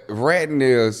 But ratting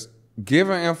is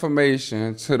giving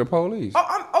information to the police. Oh,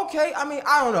 I'm okay. I mean,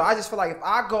 I don't know. I just feel like if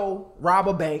I go rob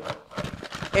a bank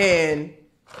and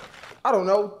I don't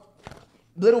know,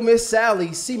 little Miss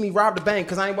Sally see me rob the bank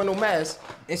because I ain't wear no mask,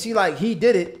 and she like he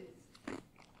did it.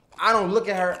 I don't look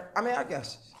at her. I mean, I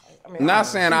guess. I mean, not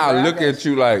saying I'll look at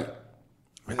you like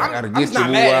I gotta get I'm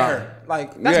not mad at her.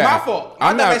 Like that's my fault.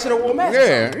 I'm not mad at her.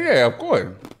 Mask. Yeah, of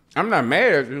course. I'm not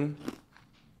mad at you.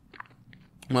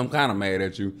 I'm kind of mad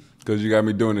at you because you got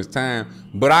me doing this time.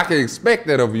 But I can expect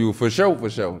that of you for sure.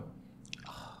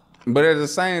 But at the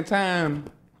same time,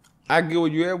 I get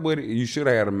where you at with it. You should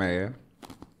have had a man.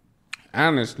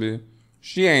 Honestly,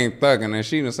 she ain't thugging and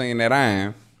she done seen that I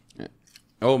am.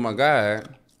 Oh my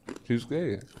God, she's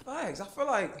scared. Thanks. I feel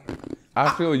like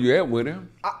I feel you at with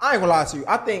him. I ain't gonna lie to you.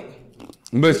 I think,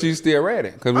 but she's still at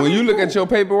it. Cause when you look at your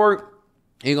paperwork,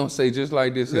 he gonna say just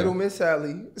like this. Little Miss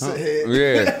Sally said.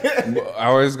 Yeah,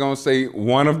 I was gonna say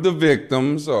one of the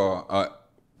victims or a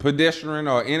pedestrian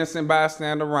or innocent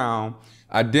bystander around.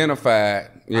 Identified,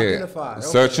 okay.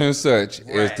 Such and such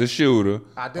is the shooter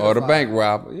or the bank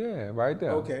robber. Yeah, right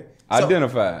there. Okay.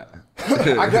 Identified.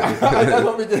 I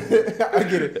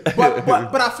get it.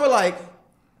 But I feel like,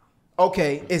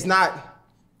 okay, she's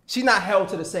not held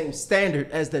to the same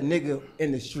standard as the nigga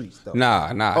in the streets though.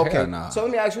 Nah, okay. Hell nah. So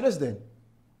let me ask you this then.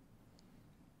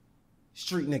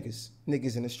 Street niggas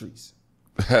in the streets.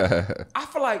 I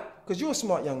feel like, because you're a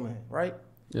smart young man, right?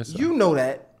 Yes, sir. You know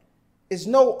that. It's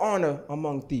no honor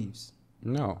among thieves.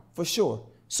 No. For sure.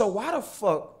 So why the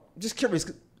fuck, just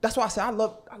curious, that's why I say I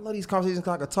love these conversations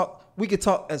because we could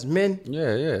talk as men.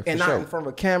 Yeah. And not in front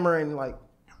of a camera and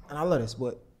I love this,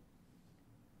 but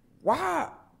why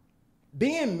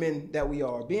being men that we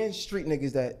are, being street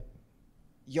niggas that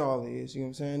y'all is, you know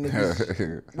what I'm saying?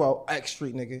 Niggas, well,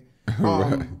 ex-street nigga.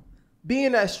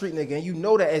 Being that street nigga and you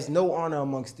know that there's no honor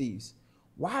amongst thieves,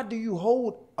 why do you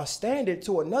hold a standard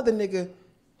to another nigga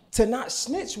to not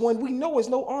snitch when we know there's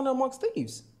no honor amongst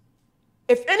thieves?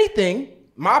 If anything,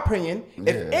 my opinion,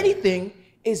 if anything,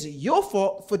 it's your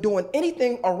fault for doing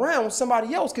anything around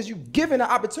somebody else because you've given an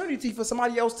opportunity for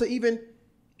somebody else to even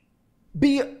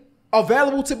be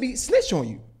available to be snitched on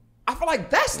you. I feel like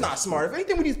that's not smart. If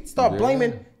anything, we need to start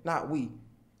blaming, not we.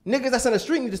 Niggas that's in the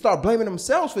street need to start blaming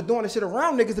themselves for doing the shit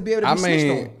around niggas to be able to be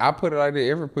snitched on. I put it like that.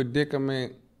 Every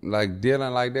predicament, like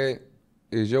dealing like that,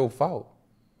 is your fault.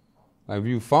 Like if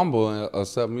you fumble or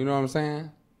something, you know what I'm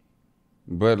saying?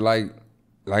 But like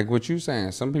what you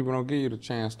saying, some people don't give you the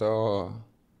chance to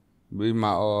be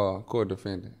my court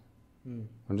defendant.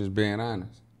 I'm just being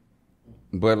honest.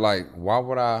 But like, why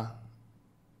would I?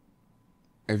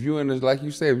 If you in this, like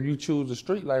you said, if you choose the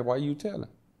street life, why you telling?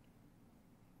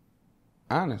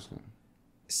 Honestly.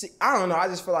 See, I don't know. I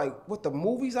just feel like with the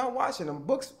movies I watch and the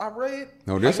books I read.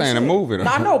 No, this ain't a movie though.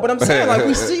 No, I know, but I'm saying like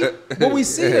we see when we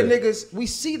see the niggas, we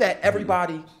see that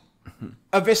everybody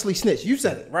eventually snitch. You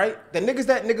said it, right? The niggas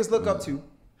that niggas look up to,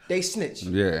 they snitch.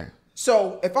 Yeah.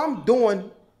 So if I'm doing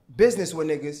business with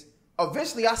niggas,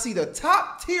 eventually I see the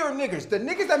top tier niggas, the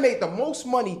niggas that made the most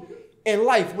money in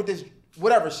life with this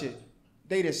whatever shit,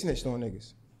 they just snitched on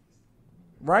niggas.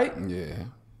 Right? Yeah.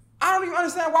 I don't even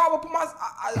understand why I would put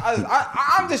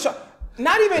I'm just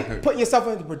not even putting yourself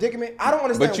into a predicament. I don't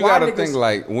understand why. But you gotta think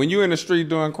like when you in the street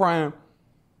doing crime,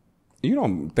 you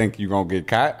don't think you gonna get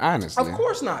caught, honestly. Of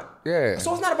course not. Yeah.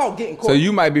 So it's not about getting caught. So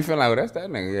you might be feeling like, well, that's that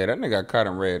nigga. Yeah, that nigga got caught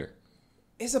and read it.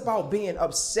 It's about being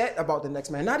upset about the next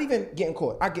man, not even getting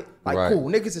caught. I get like cool.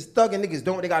 Niggas is thugging, niggas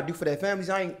doing what they gotta do for their families.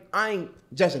 I ain't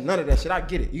judging none of that shit. I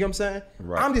get it. You know what I'm saying?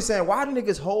 Right. I'm just saying why do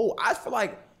niggas hold I feel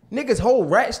like niggas hold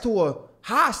rats to a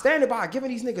high standard by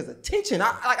giving these niggas attention.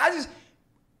 I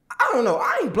don't know.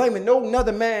 I ain't blaming no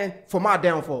another man for my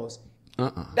downfalls.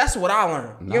 That's what I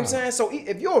learned. You know what I'm saying? So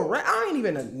if you're a rat, I ain't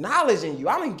even acknowledging you.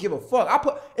 I don't even give a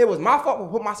fuck. It was my fault to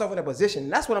put myself in that position.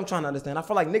 And that's what I'm trying to understand. I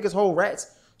feel like niggas hold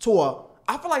rats to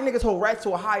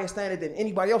a higher standard than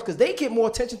anybody else because they get more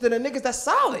attention to the niggas that's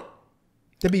solid.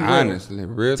 To be real. Honestly,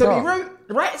 real talk. To be real,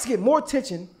 rats get more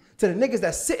attention to the niggas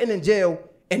that's sitting in jail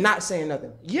and not saying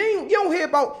nothing. You don't hear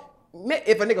about,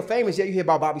 if a nigga famous, yeah, you hear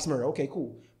about Bobby Smurda. Okay,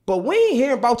 cool. But we ain't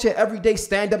hearing about your everyday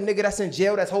stand-up nigga that's in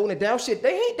jail that's holding it down. Shit,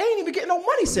 they ain't even getting no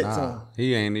money sent to him.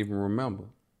 He ain't even remember.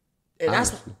 And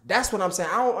that's what I'm saying.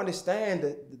 I don't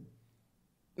understand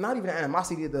not even the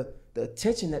animosity, the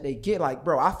attention that they get. Like,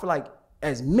 bro, I feel like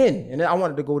as men, and I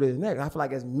wanted to go to this next, I feel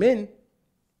like as men,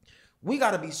 we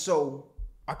gotta be so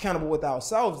accountable with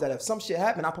ourselves that if some shit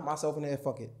happen, I put myself in there,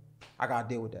 fuck it. I gotta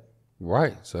deal with that.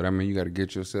 Right. So that means you gotta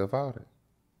get yourself out of it.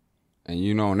 And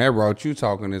you know, on that route you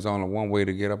talking, there's only one way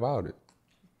to get up out it.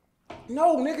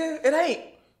 No, nigga, it ain't.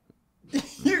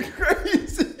 You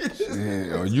crazy.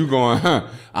 Yeah, you going,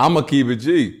 I'ma keep it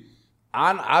G.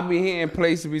 I be hearing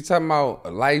places be talking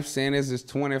about life sentence is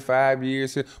 25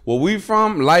 years. Where we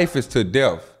from, life is to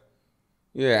death.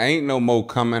 Yeah, ain't no more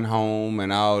coming home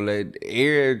and all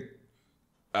that.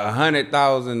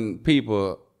 100,000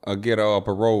 people get a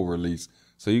parole release.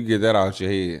 So you get that out your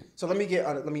head. So let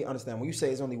me understand. When you say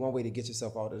it's only one way to get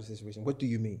yourself out of the situation, what do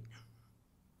you mean?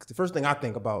 Because the first thing I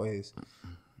think about is,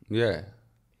 yeah,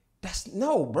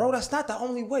 no, bro. That's not the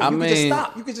only way. You can just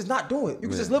stop. You can just not do it. You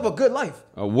can just live a good life.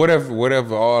 What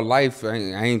if our life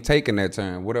ain't taking that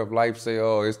turn? What if life say,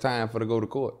 oh, it's time for to go to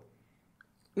court?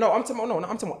 No, I'm talking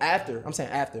about after. I'm saying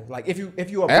after. Like if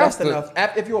you are blessed enough,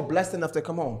 if you are blessed enough to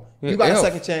come home, you got a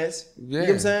second chance. Yeah. You know what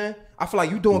I'm saying? I feel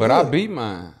like you doing good. But I beat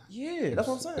mine. Yeah, that's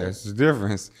what I'm saying. That's the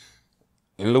difference.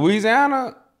 In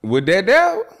Louisiana, with that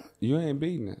devil, you ain't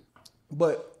beating it.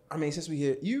 But I mean, since we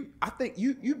here, I think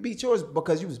you beat yours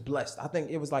because you was blessed. I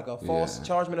think it was like a false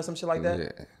chargement or some shit like that.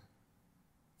 Yeah.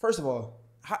 First of all,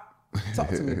 talk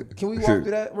to me. Can we walk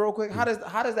through that real quick? How does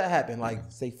that happen? Like,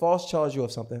 say false charge you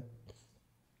of something.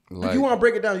 Like, if you want to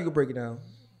break it down, you can break it down.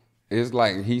 It's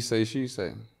like he say, she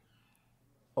say.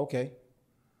 Okay.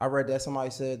 I read that somebody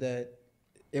said that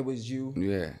it was you.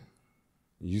 Yeah.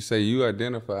 You say you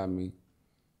identified me.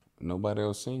 Nobody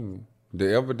else seen me.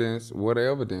 The evidence, what the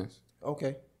evidence?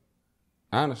 Okay.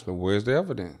 Honestly, where's the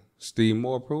evidence? Steve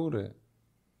Moore proved that.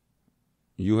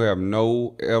 You have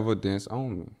no evidence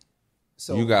on me.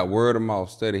 So you got word of mouth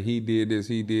study. He did this,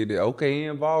 he did that. Okay, he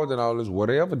involved in all this. What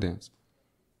the evidence?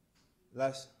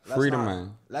 Freedom,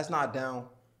 man. Let's not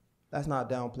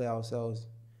downplay ourselves.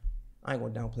 I ain't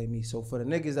gonna downplay me. So for the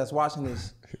niggas that's watching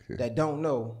this that don't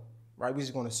know, right? We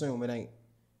just gonna assume it ain't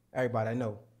everybody I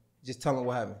know. Just tell them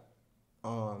what happened.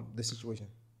 The situation.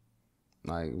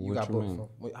 Like you what got you booked mean?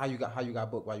 From, how you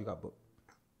got booked? Why you got booked?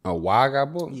 Oh, why I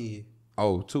got booked? Yeah.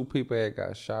 Oh, 2 people had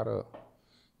got shot up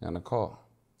in a car.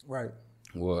 Right.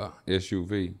 Well,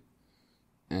 SUV.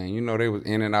 And you know they was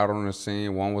in and out on the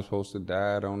scene. One was supposed to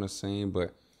die on the scene,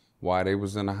 but while they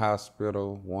was in the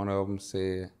hospital, one of them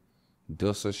said,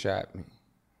 Dusa shot me.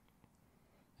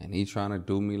 And he trying to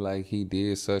do me like he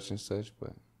did such and such,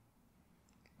 but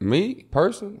me,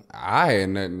 personally, I had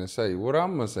nothing to say. What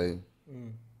I'm gonna say,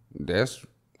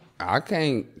 I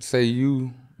can't say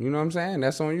you know what I'm saying?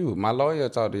 That's on you. My lawyer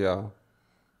talked to y'all.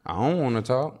 I don't want to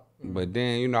talk. But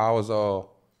then, you know, I was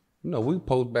we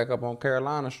post back up on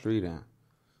Carolina Street and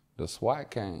the SWAT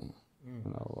came, you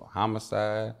know,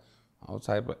 homicide, all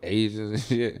type of agents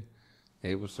and shit.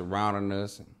 They was surrounding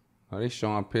us and they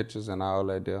showing pictures and all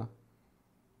that there.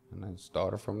 And then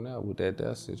started from there with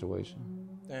that situation.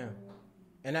 Damn.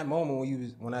 In that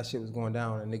moment when that shit was going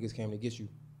down and niggas came to get you,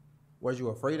 was you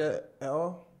afraid of at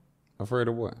all? Afraid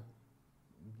of what?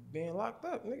 Being locked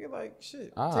up, nigga, like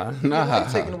shit.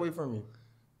 Taken away from you.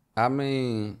 I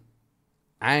mean,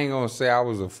 I ain't gonna say I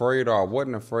was afraid or I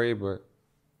wasn't afraid, but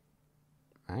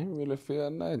I ain't really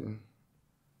feel nothing.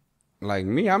 Like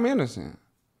me, I'm innocent.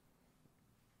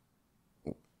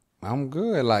 I'm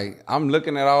good. Like, I'm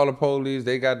looking at all the police,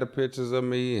 they got the pictures of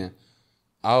me and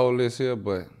all this here,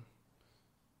 but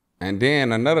and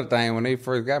then another thing, when they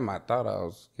first got me, I thought I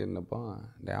was getting a bond.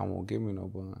 They don't want to give me no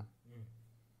bond.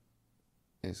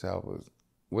 And so I was,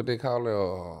 what they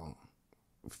call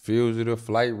it, fugitive,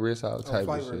 flight risk, all type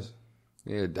of shit. Risk.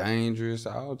 Yeah, dangerous,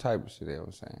 all type of shit they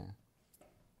were saying.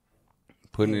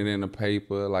 Putting it in the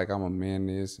paper like I'm a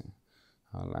menace.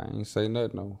 And I ain't say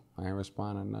nothing, though. I ain't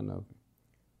responding to none of it.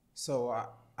 So I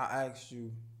asked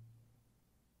you,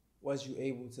 was you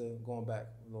able to, going back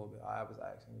a little bit, I was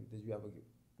asking you, did you ever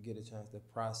get a chance to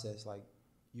process like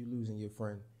you losing your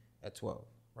friend at 12,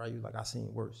 right? You like, I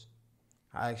seen worse.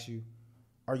 I asked you,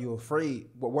 are you afraid?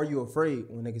 What were you afraid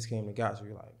when niggas came and got you?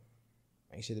 You're like,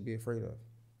 Ain't shit to be afraid of.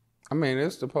 I mean,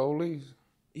 it's the police.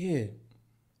 Yeah,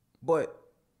 but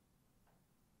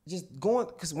just going,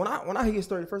 cause when I hear your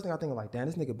story, the first thing I think of like, damn,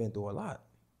 this nigga been through a lot.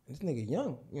 This nigga young. You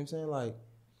know what I'm saying? Like,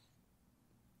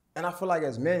 and I feel like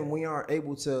as men, we aren't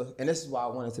able to, and this is why I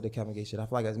went into the Kevin Gates shit. I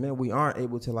feel like as men, we aren't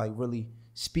able to like really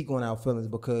speak on our feelings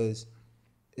because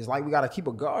it's like we gotta keep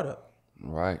a guard up.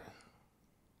 Right.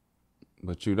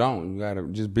 But you don't. You gotta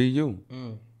just be you.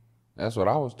 That's what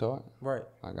I was taught. Right.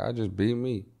 Like, I just be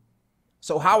me.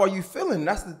 So how are you feeling?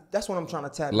 That's what I'm trying to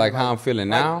tap. Like how I'm feeling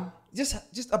now? Just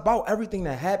about everything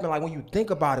that happened. Like when you think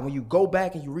about it, when you go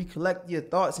back and you recollect your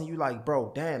thoughts and you like,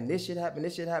 bro, damn, this shit happened,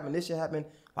 this shit happened, this shit happened.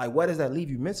 Like, where does that leave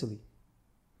you mentally?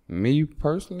 Me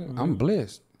personally, I'm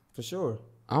blessed. For sure.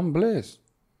 I'm blessed.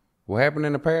 What happened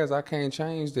in the past, I can't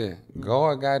change that.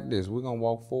 God got this. We're gonna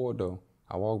walk forward though.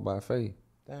 I walk by faith.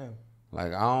 Damn.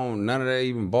 Like none of that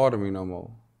even bother me no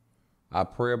more. I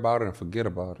pray about it and forget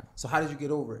about it. So how did you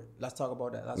get over it? Let's talk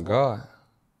about that. God.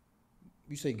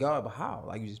 You say God, but how?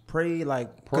 Like you just pray,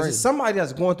 like because it's somebody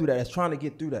that's going through that, that's trying to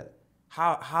get through that.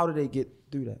 How do they get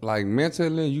through that? Like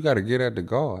mentally, you got to get at the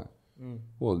God.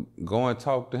 Well, go and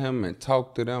talk to him and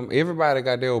talk to them. Everybody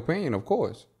got their opinion, of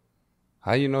course.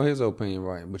 How you know his opinion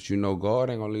right? But you know God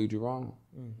ain't gonna lead you wrong.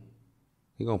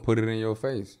 He gonna put it in your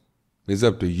face. It's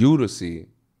up to you to see it.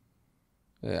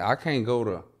 Yeah, I can't go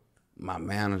to my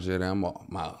manager,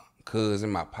 my cousin,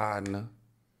 my partner,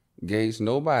 Gates,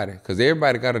 nobody. Because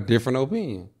everybody got a different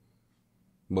opinion.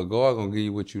 But God gonna give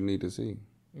you what you need to see.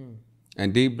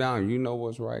 And deep down, you know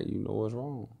what's right, you know what's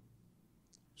wrong.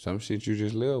 Some shit you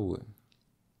just live with.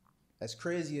 As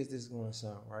crazy as this is gonna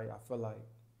sound, right? I feel like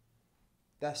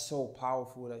that's so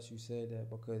powerful that you said that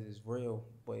because it's real,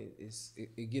 but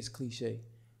it gets cliche.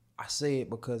 I say it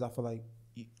because I feel like,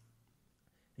 and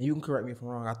you can correct me if I'm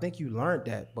wrong, I think you learned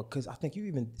that because I think you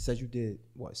even said you did,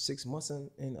 6 months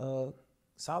in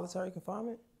solitary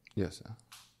confinement? Yes, sir.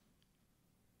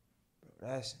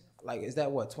 That's like, is that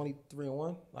 23 and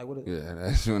 1? Like what? Yeah,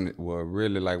 that's when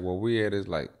really like what we at is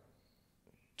like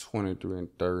 23 and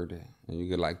 30, and you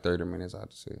get like 30 minutes out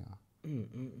the cell.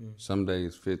 Some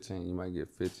days 15, you might get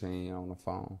 15 on the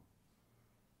phone.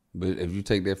 But if you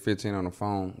take that 15 on the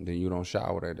phone, then you don't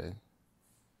shower that day.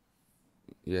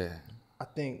 Yeah. I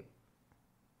think,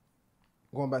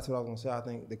 going back to what I was gonna say, I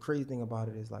think the crazy thing about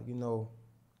it is like, you know,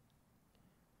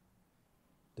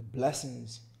 the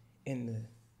blessings in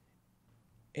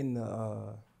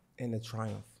the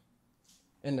triumph,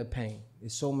 in the pain.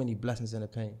 There's so many blessings in the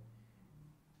pain.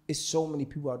 It's so many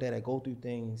people out there that go through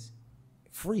things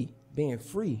being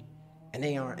free, and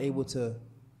they aren't able to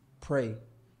pray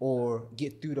or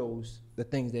get through the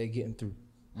things they're getting through.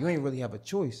 You ain't really have a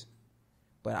choice.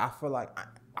 But I feel like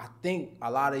I think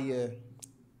a lot of your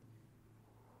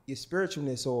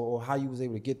spiritualness or how you was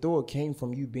able to get through it came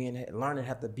from you learning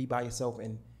how to be by yourself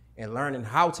and learning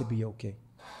how to be okay.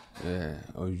 Yeah.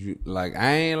 Like,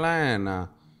 I ain't lying now.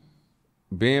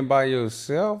 Being by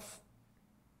yourself,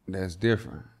 that's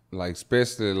different. Like,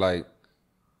 especially like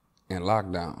in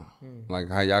lockdown. Like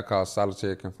how y'all call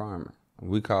solitary confinement.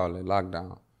 We call it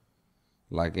lockdown.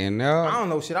 Like in there. I don't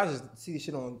know shit. I just see this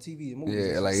shit on TV and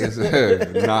movies. Yeah, like it's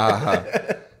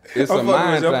it's a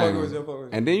mind thing.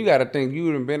 And then you got to think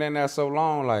you done been in there so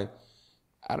long. Like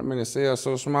I done been in a cell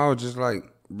so small, just like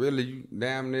really you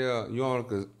damn near you only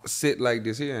could sit like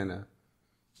this here and there.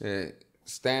 Yeah,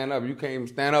 stand up. You can't even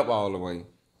stand up all the way.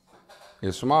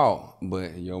 It's small,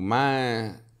 but your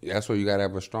mind. That's where you gotta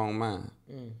have a strong mind.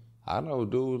 I know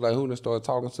dudes like who done started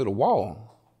talking to the wall.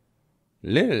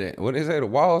 Literally, what they say, the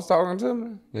wall's talking to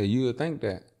me? Yeah, you would think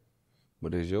that.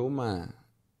 But it's your mind.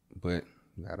 But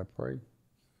you gotta pray.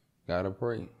 Gotta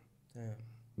pray. Damn.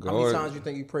 How many times you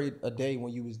think you prayed a day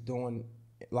when you was doing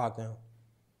lockdown?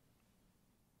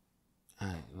 I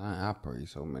ain't lying, I prayed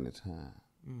so many times.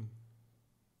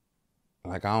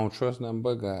 Like I don't trust nothing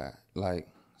but God. Like,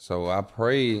 so I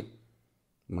prayed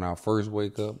when I first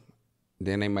wake up.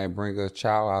 Then they might bring us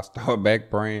chow. I'll start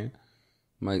back praying.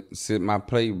 Might sit my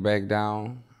plate back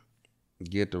down,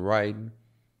 get to writing,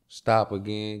 stop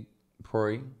again,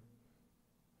 pray.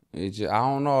 It's just, I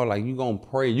don't know, like you gonna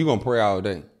pray all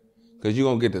day. Cause you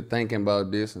gonna get to thinking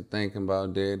about this and thinking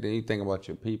about that. Then you think about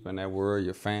your people in that world,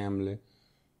 your family.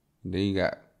 Then you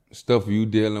got stuff you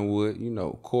dealing with, you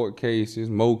know, court cases,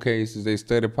 more cases, they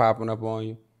steady popping up on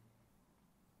you.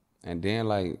 And then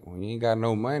like when you ain't got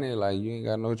no money, like you ain't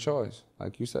got no choice.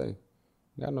 Like you say,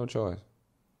 you got no choice.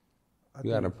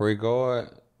 You gotta pray God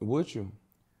with you.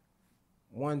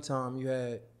 One time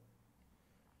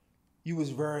you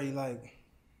was very like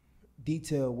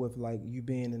detailed with like you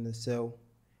being in the cell,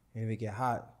 and if it get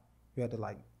hot, you had to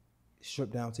like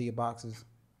strip down to your boxes,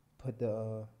 put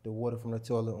the water from the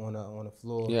toilet on the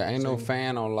floor. Yeah, ain't no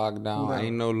fan on lockdown.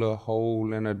 Ain't no little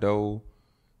hole in the door.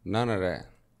 None of that.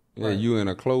 Yeah, right. You in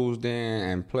a closed in,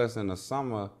 and plus in the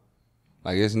summer,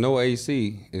 like it's no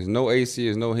AC. It's no AC,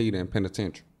 it's no heat in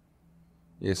penitentiary.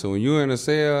 Yeah, so when you in a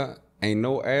cell, ain't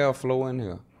no airflow in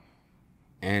here.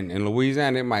 And in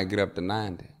Louisiana, it might get up to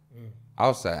 90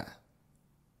 outside.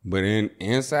 But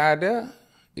inside there,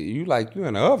 you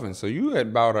in the oven. So you at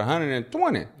about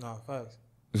 120. No, facts.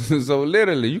 So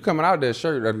literally, you coming out that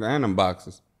shirt and them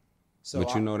boxes. So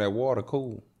but you know that water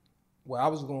cool. Where I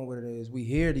was going with it is we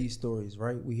hear these stories,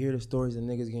 right? We hear the stories of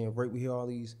niggas getting raped. We hear all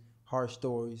these harsh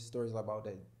stories about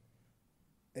that.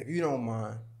 If you don't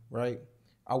mind, right,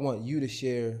 I want you to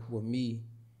share with me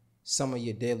some of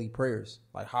your daily prayers.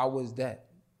 Like, how was that?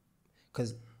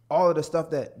 Because all of the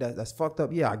stuff that's fucked up,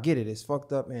 yeah, I get it. It's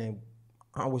fucked up, and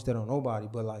I wish that on nobody.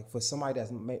 But, like, for somebody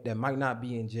that might not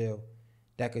be in jail,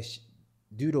 that could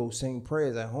do those same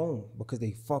prayers at home because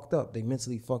they fucked up. They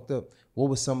mentally fucked up.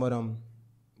 What was some of them?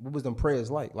 What was them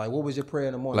prayers like? Like, what was your prayer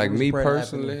in the morning? Like me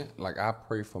personally, like I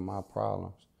pray for my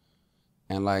problems,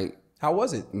 and like how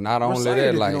was it? Not only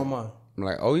that, like I'm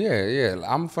like, oh yeah,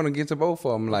 I'm finna get to both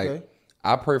of them. Like okay.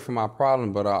 I pray for my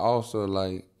problem, but I also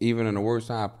like even in the worst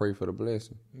time, I pray for the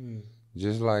blessing.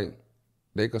 Just like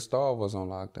they could starve us on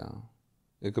lockdown.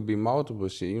 It could be multiple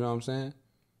shit. You know what I'm saying?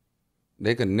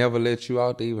 They could never let you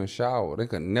out to even shower. They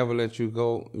could never let you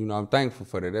go. You know, I'm thankful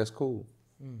for that. That's cool.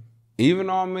 Even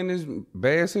though I'm in this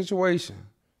bad situation,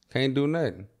 can't do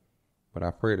nothing. But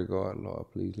I pray to God, Lord,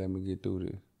 please let me get through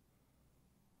this.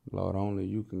 Lord, only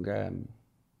you can guide me.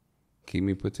 Keep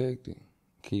me protected.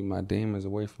 Keep my demons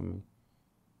away from me.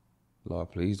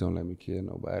 Lord, please don't let me kill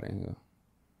nobody in here.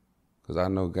 Because I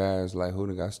know guys like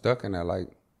who got stuck in there, like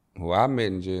who I met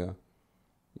in jail.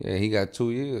 Yeah, he got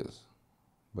 2 years.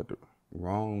 But the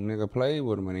wrong nigga played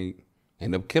with him and he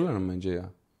ended up killing him in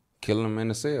jail. Killing him in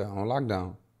the cell on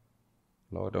lockdown.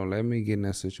 Lord, don't let me get in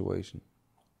that situation.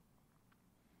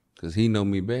 Because he know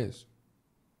me best.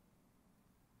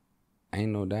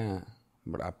 Ain't no dying.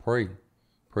 But I pray.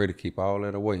 Pray to keep all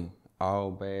that away.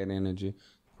 All bad energy.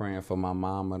 Praying for my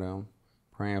mama them.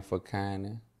 Praying for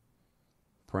kindness.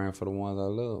 Praying for the ones I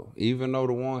love. Even though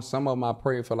the ones, some of them I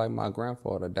prayed for, like my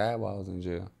grandfather died while I was in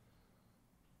jail.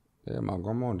 Yeah, my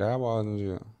grandma died while I was in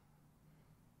jail.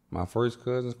 My first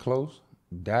cousins close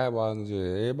died while I was in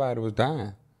jail. Everybody was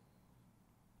dying.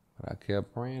 But I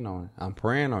kept praying on it. I'm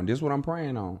praying on it. This is what I'm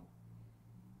praying on.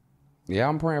 Yeah,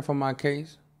 I'm praying for my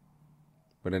case.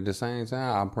 But at the same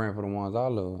time, I'm praying for the ones I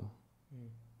love.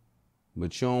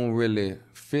 But you don't really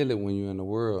feel it when you're in the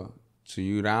world. So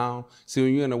you down. See,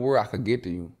 when you're in the world, I could get to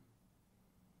you.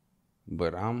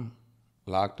 But I'm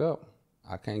locked up.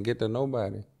 I can't get to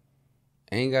nobody.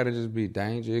 Ain't got to just be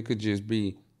danger. It could just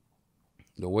be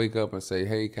to wake up and say,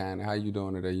 hey, kinda, how you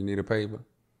doing today? You need a paper?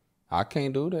 I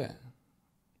can't do that.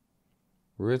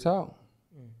 Real talk.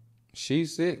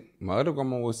 She's sick. My other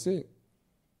grandma was sick.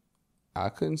 I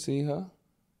couldn't see her.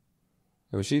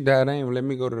 If she died, they ain't even let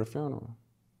me go to the funeral.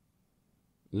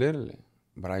 Literally.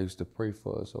 But I used to pray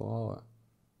for her so hard.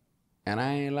 And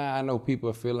I ain't lie. I know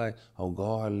people feel like, oh,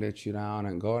 God let you down,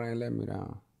 and God ain't let me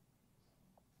down.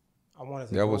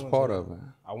 That was part of it.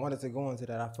 I wanted to go into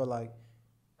that. I feel like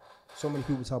so many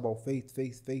people talk about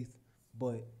faith,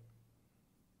 but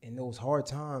in those hard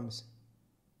times,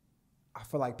 I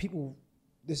feel like people,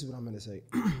 this is what I'm going to say.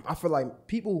 I feel like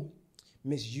people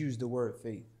misuse the word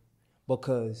faith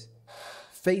because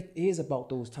faith is about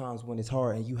those times when it's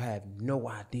hard and you have no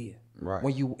idea. Right.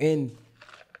 When you in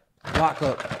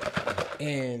lockup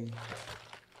and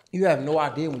you have no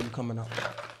idea when you're coming out.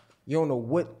 You don't know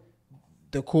what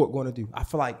the court going to do. I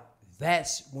feel like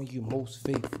that's when you're most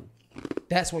faithful.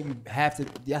 That's when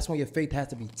your faith has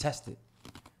to be tested.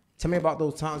 Tell me about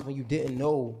those times when you didn't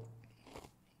know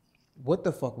what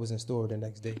the fuck was in store the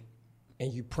next day.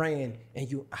 And you praying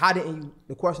and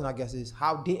the question I guess is,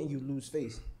 how didn't you lose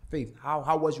faith?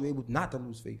 How was you able not to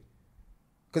lose faith?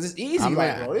 Because it's easy,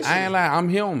 bro. I ain't like, I'm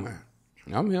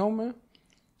human.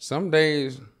 Some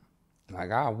days, like,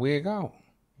 I wig out.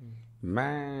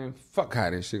 Man, fuck how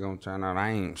this shit gonna turn out.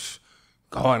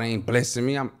 God ain't blessing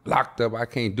me. I'm locked up. I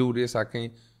can't do this. I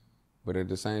can't. But at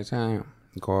the same time,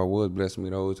 God was blessing me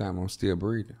the whole time. I'm still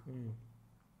breathing.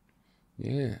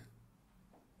 Yeah.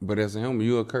 But as a human,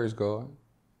 you a curse God.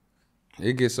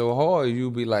 It gets so hard,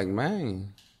 you be like,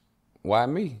 man, why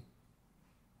me?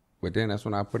 But then that's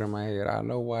when I put in my head, I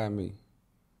know why me.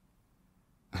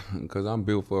 Because I'm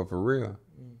built for it for real.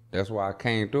 That's why I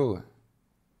came through it.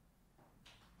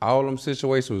 All them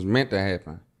situations was meant to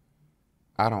happen.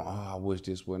 I wish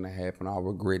this wouldn't have happened. I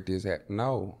regret this happened.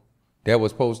 No. That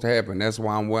was supposed to happen. That's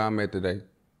why I'm where I'm at today.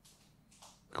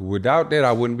 Without that,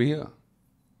 I wouldn't be here.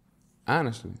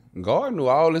 Honestly. God knew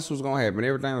all this was going to happen.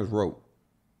 Everything was wrote.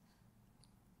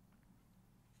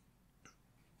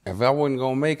 If I wasn't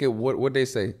going to make it, what they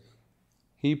say?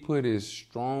 He put his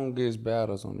strongest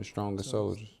battles on the strongest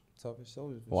soldiers. Toughest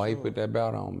soldiers. Why he put that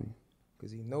battle on me?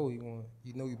 Because he know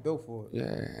you built for it.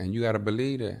 Yeah, and you got to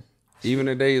believe that. Even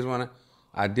the days when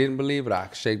I didn't believe it, I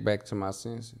shake back to my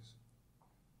senses.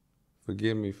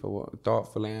 Forgive me for what,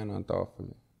 thoughtfully and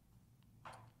unthoughtfully.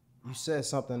 You said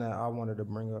something that I wanted to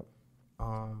bring up.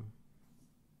 1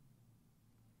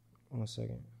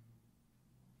 second.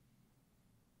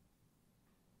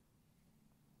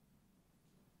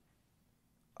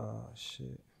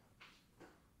 Shit.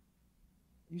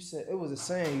 You said, it was a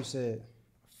saying you said,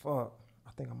 fuck.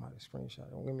 I think I might have screenshot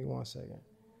it. Give me 1 second.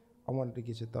 I wanted to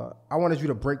get your thought. I wanted you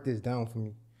to break this down for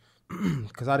me.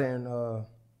 Because I didn't,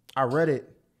 I read it,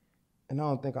 and I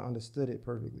don't think I understood it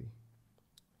perfectly.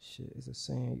 Shit, it's a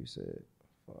saying you said.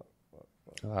 Fuck.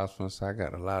 I was going to say, I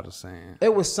got a lot of saying.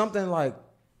 It was something like,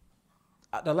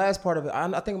 the last part of it, I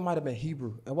think it might have been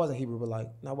Hebrew. It wasn't Hebrew, but like,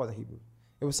 no, it wasn't Hebrew.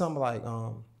 It was something like,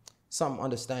 something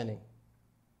understanding.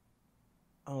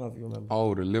 I don't know if you remember.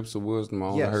 Oh, the lips of wisdom are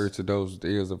only heard to those with the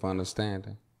ears of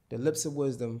understanding. The lips of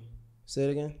wisdom. Say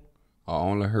it again. Are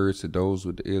only heard to those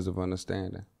with the ears of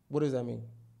understanding. What does that mean?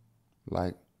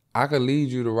 Like, I could lead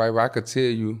you the right way. I could tell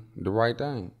you the right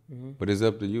thing. Mm-hmm. But it's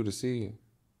up to you to see it.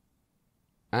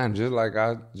 And just like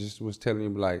I just was telling you,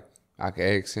 like, I could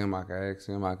ask him.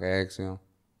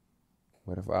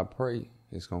 But if I pray,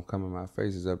 it's going to come in my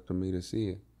face. It's up to me to see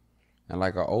it. And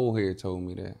like an old head told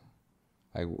me that.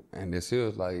 Like, and this here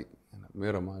was like in the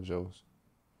middle of my jokes.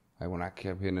 Like when I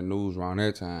kept hitting the news around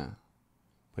that time.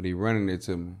 But he running it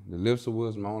to me. The lips of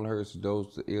wisdom only heard to those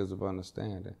with the ears of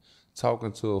understanding.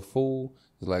 Talking to a fool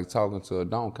is like talking to a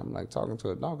donkey. I'm like talking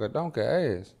to a donkey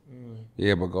ass.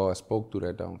 Yeah, but God spoke through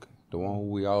that donkey. The one who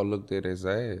we all looked at as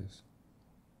ass.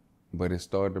 But it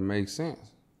started to make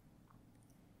sense.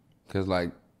 Cause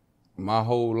like my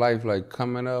whole life, like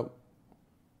coming up,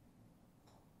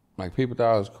 like people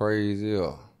thought I was crazy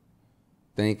or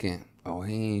thinking, oh,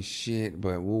 he ain't shit,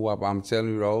 but woo wop. I'm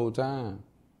telling you the whole time.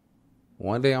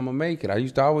 One day I'm gonna make it. I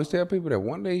used to always tell people that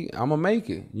one day I'm gonna make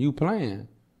it. You playing.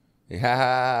 They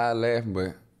laughing,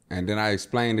 but, and then I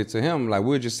explained it to him, like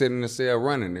we're just sitting in the cell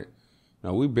running it.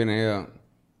 No, we've been in here,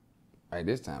 like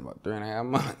this time, about 3.5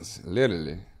 months,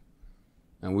 literally.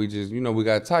 And we just, we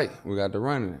got tight. We got to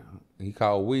running it. He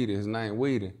called Weedy, his name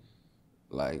Weedy.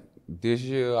 Like, this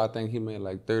year, I think he made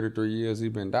like 33 years he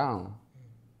been down.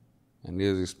 And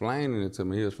he was explaining it to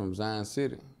me. He was from Zion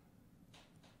City.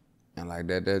 And like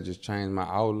that just changed my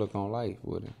outlook on life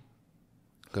with it.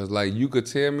 Because like you could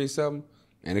tell me something,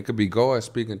 and it could be God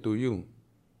speaking through you.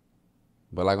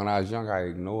 But like when I was young, I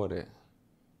ignored it.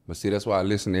 But see, that's why I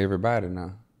listen to everybody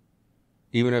now.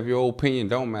 Even if your opinion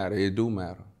don't matter, it do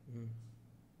matter.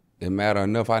 It matter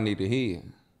enough I need to hear.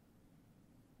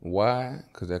 Why?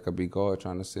 Because that could be God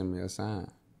trying to send me a sign.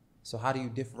 So how do you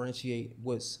differentiate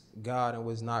what's God and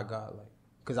what's not God? Like,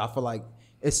 because I feel like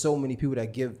it's so many people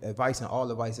that give advice and all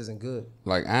advice isn't good.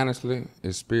 Like honestly,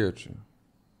 it's spiritual.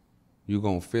 You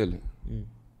gonna feel it.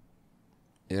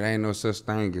 It ain't no such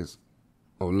thing as,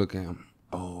 oh look at him.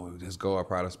 Oh, this God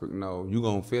probably speak. No, you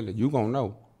gonna feel it. You gonna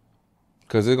know.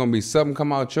 Because there's gonna be something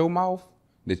come out your mouth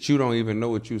that you don't even know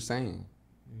what you saying.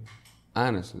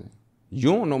 Honestly.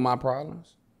 You don't know my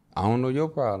problems. I don't know your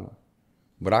problem.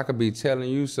 But I could be telling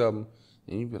you something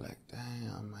and you be like,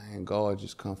 damn, man, God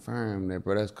just confirmed that,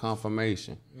 bro. That's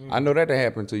confirmation. I know that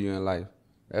happened to you in life.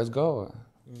 That's God.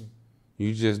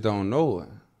 You just don't know it.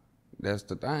 That's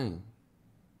the thing.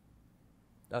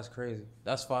 That's crazy.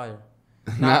 That's fire.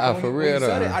 Nah, for real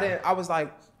though. I was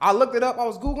like, I looked it up. I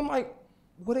was Googling like,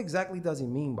 what exactly does he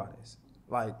mean by this?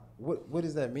 Like, what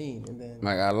does that mean? And then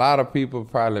like a lot of people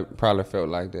probably felt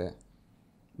like that.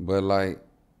 But like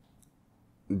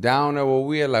down there where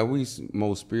we at, like we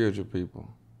most spiritual people.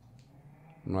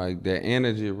 Like that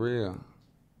energy real.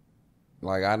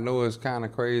 Like I know it's kind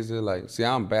of crazy. Like, see,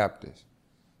 I'm Baptist.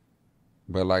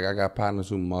 But like I got partners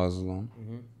who Muslim.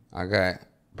 I got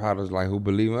partners like who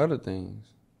believe in other things.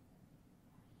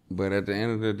 But at the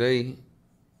end of the day,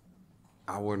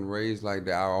 I wasn't raised like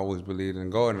that. I always believed in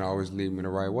God and always lead me the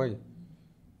right way.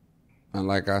 And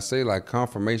like I say, like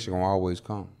confirmation gonna always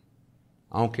come.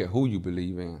 I don't care who you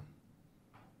believe in.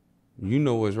 You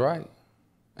know what's right.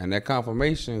 And that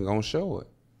confirmation gonna show it.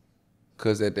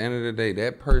 Cause at the end of the day,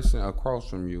 that person across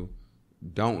from you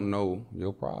don't know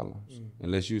your problems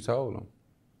unless you told them.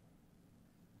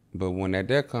 But when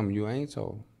that come, you ain't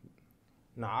told.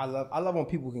 Nah, I love when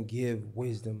people can give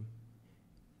wisdom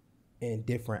in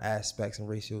different aspects and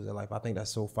ratios of life. I think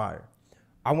that's so fire.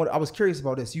 I was curious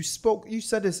about this. You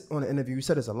said this on an interview. You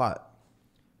said this a lot.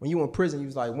 When you were in prison, you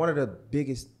was like, one of the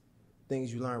biggest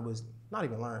things you learned was, not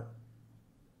even learn,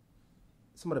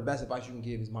 some of the best advice you can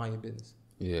give is mind your business.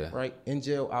 Yeah. Right? In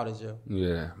jail, out of jail.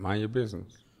 Yeah, mind your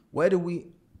business. Where do we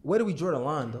draw the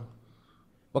line though?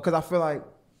 Because I feel like.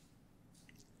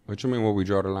 What you mean where we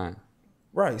draw the line?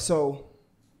 Right. So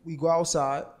we go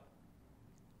outside.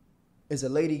 Is a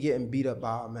lady getting beat up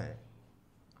by a man?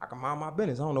 I can mind my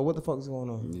business. I don't know what the fuck is going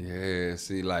on. Yeah,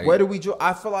 see, like. Where do we draw?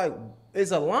 I feel like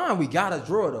it's a line we gotta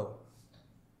draw though.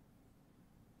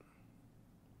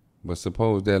 But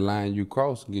suppose that line you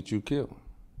cross get you killed.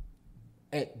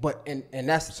 And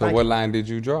that's so. What line did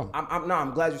you draw?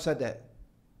 I'm glad you said that.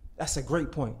 That's a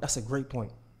great point.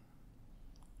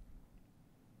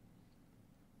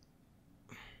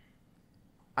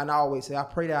 And I always say, I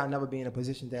pray that I never be in a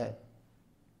position that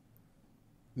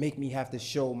make me have to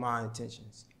show my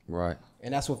intentions. Right.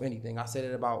 And that's with anything. I said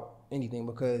it about anything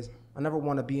because I never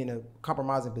want to be in a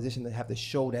compromising position to have to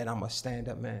show that I'm a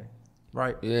stand-up man.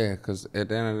 Right? Yeah, because at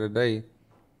the end of the day,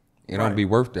 it don't be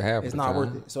worth the half. It's not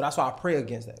worth it. So that's why I pray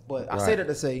against that. But I say that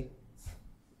to say,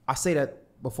 I say that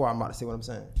before I'm about to say what I'm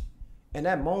saying. In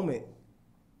that moment,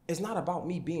 it's not about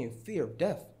me being in fear of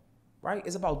death. Right?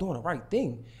 It's about doing the right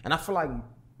thing. And I feel like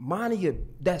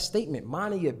that statement,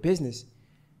 minding your business.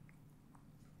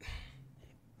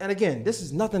 And again, this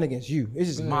is nothing against you. It's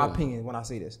just my opinion when I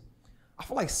say this. I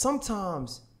feel like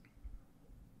sometimes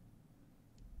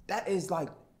that is like,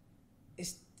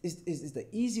 it's the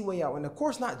easy way out. And of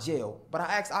course not jail, but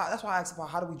that's why I asked about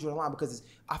how do we draw the line, because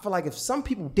I feel like if some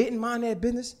people didn't mind their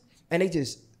business and they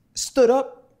just stood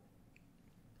up,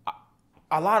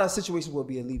 a lot of situations will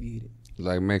be alleviated.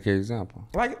 Like, make an example.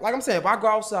 Like I'm saying, if I go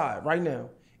outside right now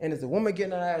and there's a woman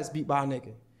getting her ass beat by a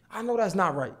nigga, I know that's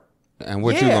not right. And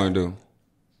what you gonna do?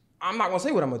 I'm not gonna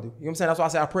say what I'm gonna do. You know what I'm saying? That's why I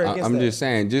say I pray against that. I'm just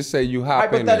saying, just say you hop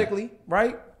in there. Hypothetically,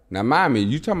 right? Now, mind me,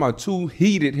 you talking about two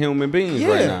heated human beings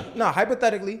right now. No,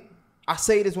 hypothetically, I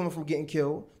say this woman from getting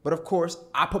killed, but of course,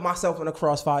 I put myself in a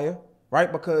crossfire, right?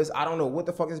 Because I don't know what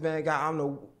the fuck this man got. I don't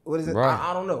know what is it. Right.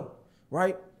 I don't know,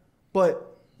 right?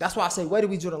 But that's why I say, where do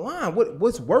we draw the line?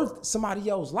 What's worth somebody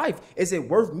else's life? Is it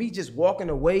worth me just walking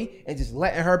away and just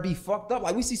letting her be fucked up?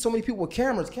 Like, we see so many people with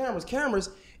cameras,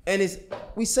 and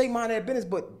we say mind their business,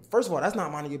 but first of all, that's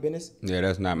not minding your business. Yeah,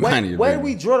 that's not minding your business. Where do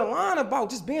we draw the line about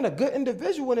just being a good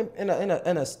individual and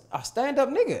a stand-up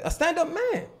nigga, a stand-up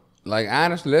man? Like,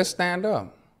 honestly, let's stand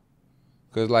up.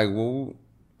 Because, like,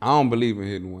 I don't believe in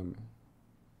hitting women.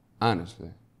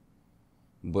 Honestly.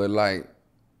 But, like,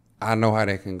 I know how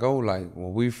that can go. Like, where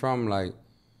we from, like,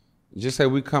 just say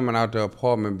we coming out the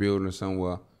apartment building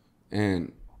somewhere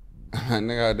and a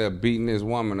nigga out there beating this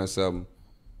woman or something.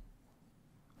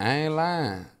 I ain't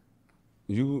lying.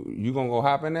 You gonna go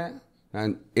hop in that?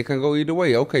 And it can go either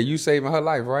way. Okay, you saving her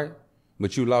life, right?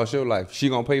 But you lost your life. She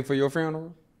gonna pay for your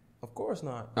funeral? Of course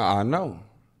not. I know.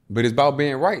 But it's about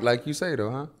being right, like you say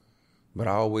though, huh? But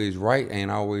always right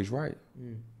ain't always right.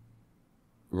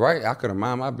 Right? I could have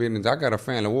mind my business. I got a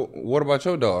family. What about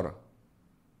your daughter?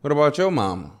 What about your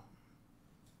mama?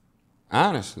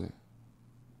 Honestly.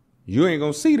 You ain't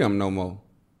gonna see them no more.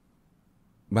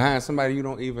 Behind somebody you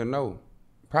don't even know.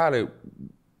 Probably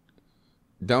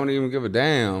don't even give a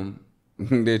damn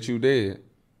that you dead.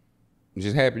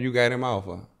 Just happy you got him off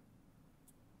her.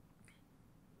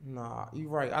 Nah, you're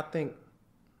right. I think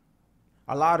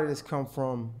a lot of this come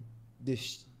from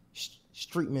this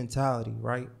street mentality,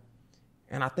 right?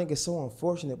 And I think it's so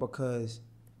unfortunate because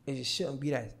it just shouldn't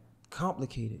be that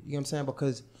complicated. You know what I'm saying?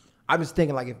 Because I'm just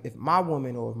thinking, like, if my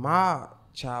woman or if my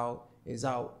child is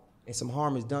out and some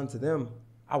harm is done to them,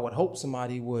 I would hope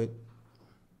somebody would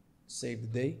save the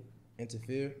day,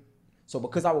 interfere. So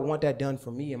because I would want that done for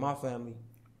me and my family,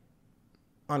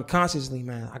 unconsciously,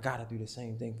 man, I gotta do the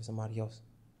same thing for somebody else.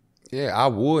 Yeah, I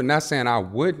would. Not saying I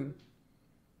wouldn't,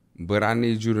 but I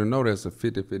need you to know that's a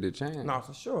 50-50 chance. No,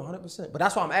 for sure, 100%. But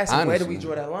that's why I'm asking, honestly, where do we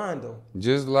draw that line, though?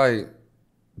 Just like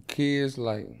kids,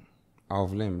 like,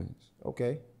 off limits.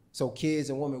 Okay. So kids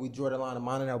and women, we draw the line of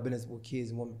minding our business with kids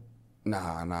and women.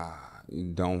 Nah.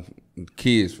 You don't.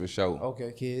 Kids for sure.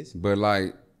 Okay, kids. But,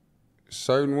 like,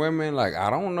 certain women, like, I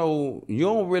don't know, you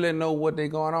don't really know what they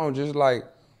going on. Just like,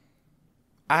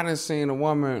 I done seen a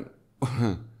woman,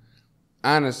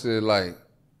 honestly, like,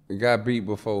 got beat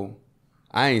before.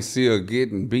 I ain't see her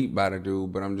getting beat by the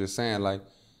dude, but I'm just saying, like,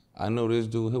 I know this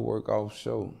dude, he'll work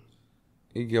offshore.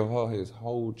 He give her his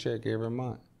whole check every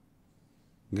month.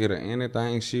 Get her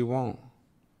anything she want.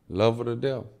 Love her to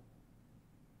death.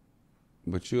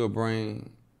 But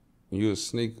you'll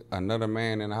sneak another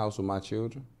man in the house with my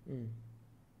children?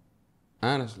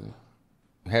 Honestly.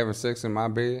 Having sex in my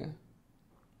bed?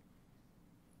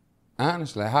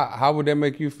 Honestly, how would that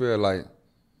make you feel? Like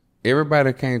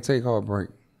everybody can't take heartbreak.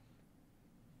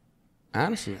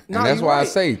 Honestly, and that's why I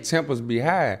say tempers be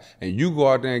high, and you go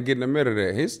out there and get in the middle of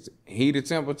that. His heated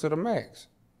temper to the max.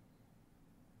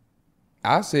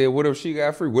 I said, what if she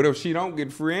got free? What if she don't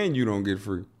get free and you don't get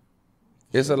free?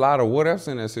 It's a lot of what ifs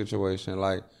in that situation.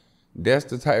 Like that's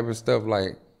the type of stuff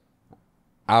like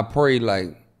I pray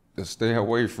like to stay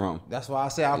away from. That's why I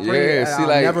say I pray. Yeah, see,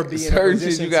 like never be certain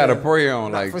shit you gotta pray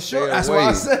on. Like for sure. Stay that's away. why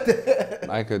I said that.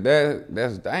 Like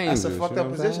that's dangerous. That's a fucked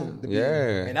up position. To be in.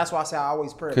 And that's why I say I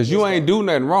always pray. Cause you ain't do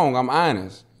nothing wrong. I'm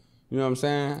honest. You know what I'm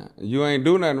saying? You ain't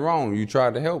do nothing wrong. You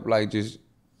tried to help. Like just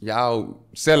y'all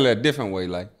settle it a different way.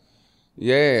 Like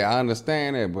yeah, I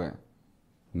understand that, but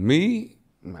me,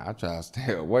 I try to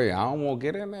stay away. I don't want to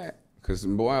get in that. Cause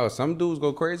boy, some dudes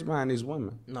go crazy behind these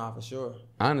women. Nah, for sure.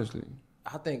 Honestly.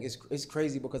 I think it's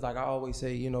crazy because like I always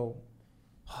say, you know,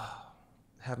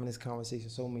 having this conversation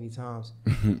so many times,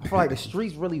 I feel like the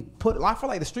streets really I feel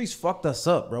like the streets fucked us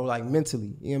up, bro, like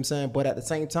mentally. You know what I'm saying? But at the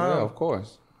same time, yeah, of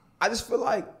course. I just feel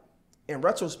like in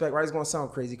retrospect, right, it's gonna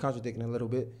sound crazy, contradicting a little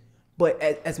bit. But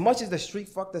as much as the street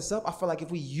fucked us up, I feel like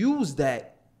if we use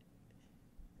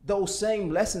those same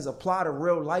lessons apply to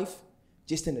real life,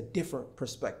 just in a different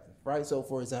perspective. Right, so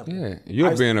for example, yeah,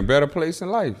 you'll be in a better place in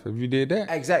life if you did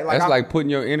that. Exactly, that's like putting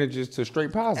your energies to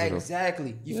straight positive.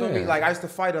 Exactly, you feel me? Like I used to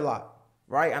fight a lot,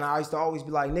 right? And I used to always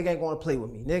be like, "Nigga ain't gonna play with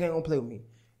me. Nigga ain't gonna play with me."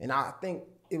 And I think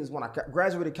it was when I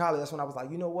graduated college. That's when I was like,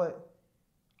 you know what?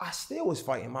 I still was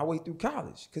fighting my way through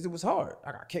college because it was hard.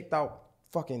 I got kicked out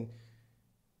fucking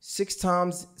 6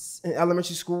 times in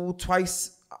elementary school,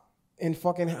 twice in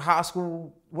fucking high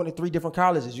school, went to 3 different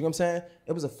colleges. You know what I'm saying?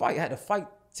 It was a fight. I had to fight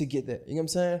to get there. You know what I'm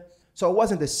saying? So it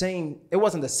wasn't the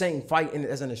same fight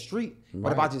as in the street. Right.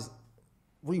 But if I just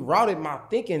rerouted my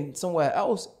thinking somewhere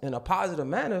else in a positive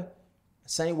manner,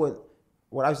 same with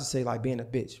what I used to say, like being a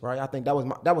bitch, right? I think that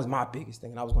was my biggest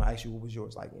thing. And I was gonna ask you what was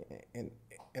yours. Like in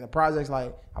the projects,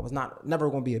 like I was never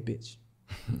gonna be a bitch.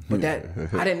 But that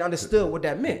I didn't understand what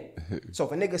that meant. So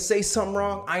if a nigga say something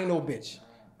wrong, I ain't no bitch.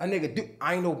 A nigga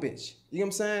I ain't no bitch. You know what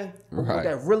I'm saying? Right. What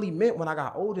that really meant when I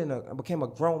got older and I became a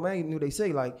grown man, you knew they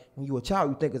say, like, when you a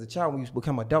child, you think as a child. When you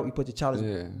become an adult, you put your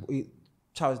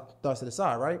childish thoughts to the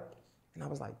side, right? And I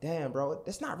was like, damn, bro,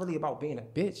 it's not really about being a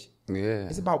bitch. Yeah.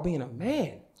 It's about being a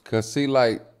man. Cause see,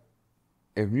 like,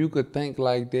 if you could think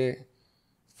like that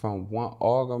from one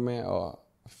argument or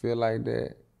feel like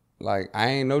that, like, I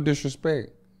ain't no disrespect,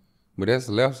 but that's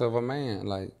less of a man.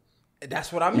 Like,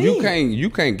 that's what I mean. You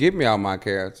can't get me out my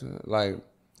character. Like,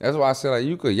 that's why I said, like,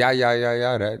 you could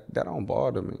that don't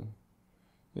bother me.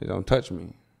 It don't touch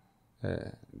me.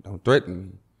 Don't threaten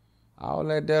me. All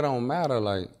that don't matter.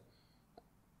 Like,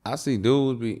 I see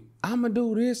dudes be, I'ma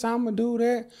do this, I'ma do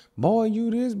that. Boy, you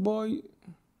this, boy, you.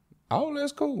 All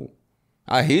that's cool.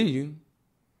 I hear you.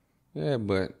 Yeah,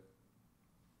 but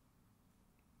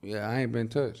yeah, I ain't been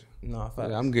touched. No,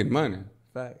 facts. Yeah, I'm getting money.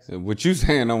 Facts. What you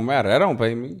saying don't matter. That don't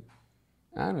pay me.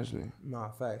 Honestly. Nah,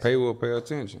 facts. Pay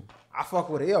attention. I fuck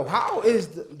with it. Yo, how is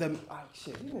the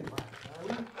shit, you been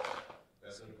right.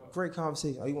 Great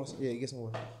conversation. Oh, you want some, get some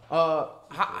more.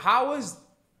 How is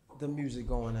the music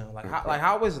going now? Like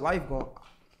how is life going?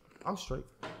 I'm straight.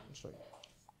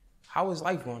 How is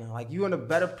life going now? Like you in a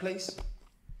better place?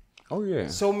 Oh yeah.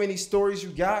 So many stories you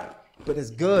got, but it's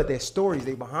good. There's stories,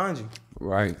 they behind you.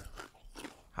 Right.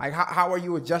 Like how are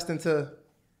you adjusting to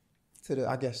the,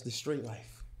 I guess, the street life?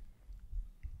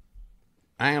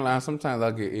 I ain't lying. Sometimes I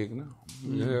get ignorant.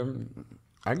 Yeah,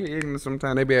 I get ignorant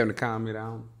sometimes. They be having to calm me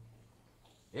down.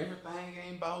 Everything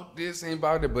ain't about this, ain't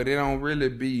about that, but it don't really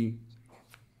be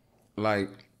like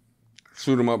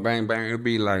shoot 'em up, bang, bang. It'll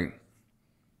be like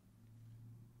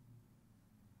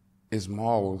it's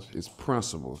morals, it's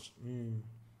principles.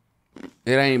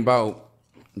 It ain't about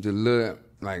the little,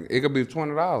 like it could be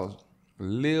 $20.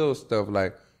 Little stuff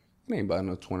like it ain't about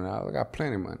no $20. I got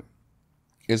plenty of money.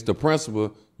 It's the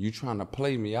principle. You trying to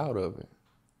play me out of it.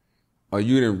 Or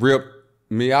you didn't rip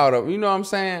me out of it. You know what I'm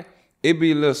saying? It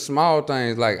be little small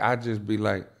things like I just be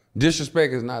like,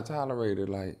 disrespect is not tolerated.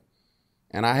 Like,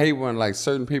 and I hate when like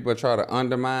certain people try to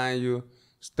undermine you,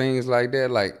 things like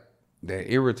that, like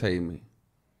that irritate me.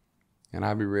 And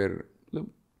I be ready to, look,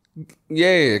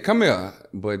 yeah, come here.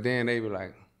 But then they be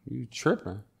like, you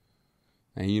tripping.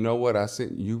 And you know what? I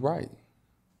said, you right.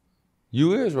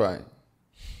 You is right.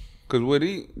 Cause what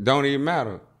he don't even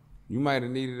matter. You might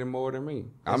have needed it more than me.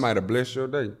 I might have blessed your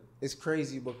day. It's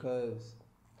crazy because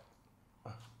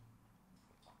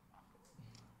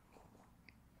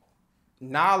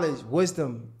knowledge,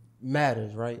 wisdom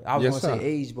matters, right? I was gonna say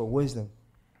age, but wisdom.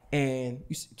 And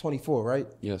you 24, right?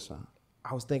 Yes, sir.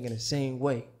 I was thinking the same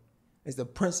way. It's the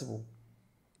principle.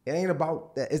 It ain't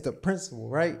about that. It's the principle,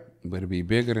 right? But it'd be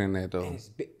bigger than that, though.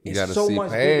 You got to so see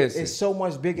much past bigger. it. It's so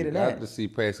much bigger than You that. got to see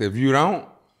past it. If you don't,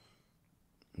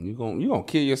 you gonna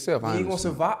kill yourself. You ain't gonna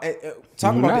honestly. survive.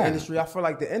 Talking about the industry, I feel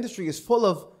like the industry is full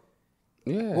of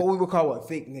what we would call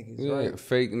fake niggas, right?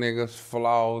 Fake niggas,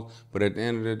 flaws. But at the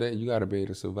end of the day, you got to be able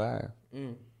to survive.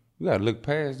 You got to look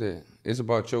past that. It's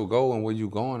about your goal and where you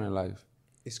going in life.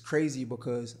 It's crazy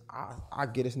because I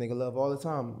get this nigga love all the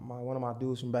time. One of my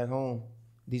dudes from back home,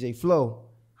 DJ Flow,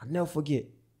 I never forget.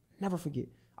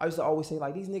 I used to always say,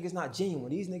 like, these niggas not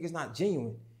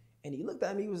genuine. And he looked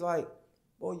at me, he was like,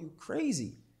 boy, you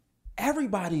crazy.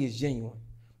 Everybody is genuine.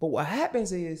 But what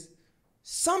happens is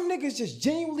some niggas just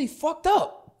genuinely fucked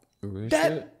up.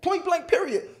 That point blank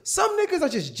period. Some niggas are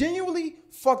just genuinely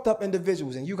fucked up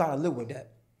individuals, and you gotta live with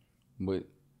that. But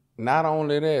not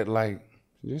only that, like,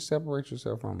 just separate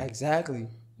yourself from it. Exactly.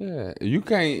 Yeah. You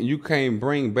can't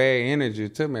bring bad energy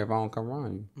to me if I don't come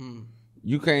around you.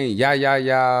 You can't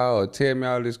yah or tell me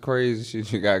all this crazy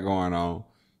shit you got going on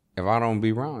if I don't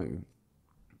be around you.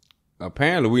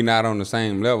 Apparently we not on the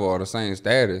same level or the same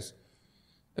status.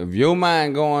 If your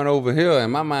mind going over here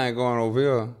and my mind going over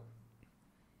here,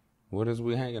 what is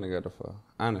we hanging together for?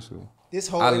 Honestly.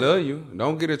 I love you.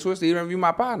 Don't get it twisted, even if you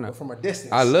my partner. But from a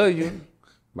distance. I love you.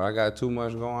 But I got too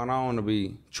much going on to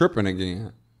be tripping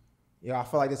again. Yeah, I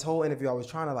feel like this whole interview, I was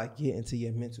trying to like get into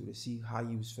your mental to see how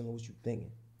you was feeling, what you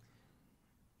thinking.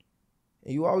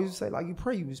 And you always say like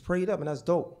you was prayed up, and that's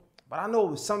dope. But I know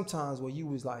it was sometimes where you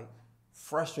was like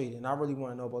frustrated, and I really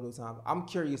want to know about those times. I'm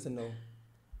curious to know.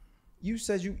 You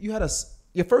said you had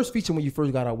your first feature when you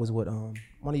first got out was with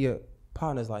one of your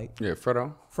partners, like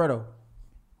Fredo.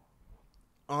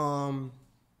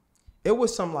 It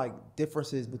was some like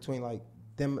differences between like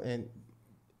them, and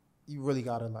you really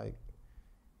gotta like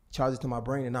charge it to my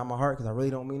brain and not my heart because I really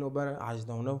don't mean no better. I just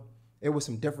don't know. It was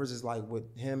some differences like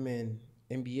with him and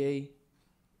NBA.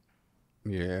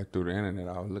 Yeah, through the internet,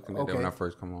 I was looking at that when I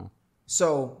first come on.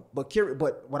 So, but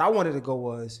what I wanted to go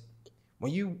was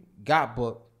when you got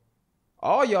booked,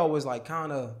 all y'all was like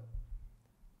kind of,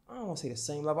 I don't want to say the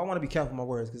same level. I want to be careful with my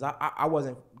words because I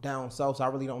wasn't down south, so I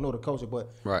really don't know the culture.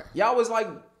 But y'all was like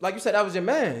you said, that was your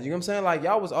man. You know what I'm saying? Like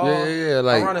y'all was all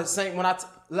like, around the same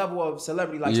level of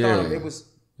celebrity, like stardom. It was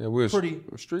we're pretty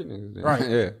street niggas, then. Right?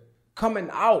 Yeah. Coming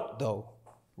out though,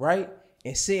 right,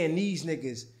 and seeing these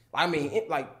niggas. I mean,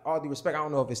 like all due respect, I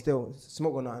don't know if it's still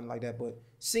smoke or nothing like that, but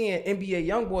seeing NBA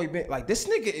YoungBoy, like this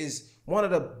nigga is one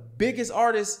of the biggest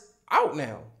artists out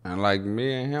now. And like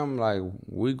me and him, like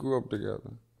we grew up together.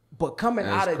 But coming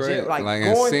out of jail, like going,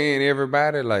 and seeing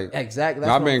everybody, like exactly.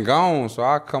 I've been gone, so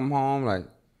I come home like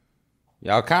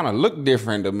y'all kind of look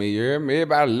different to me. You hear me?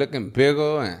 Everybody looking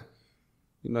bigger, and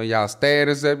you know y'all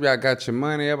status up, y'all got your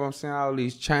money up. I'm seeing all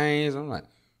these chains. I'm like,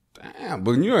 damn,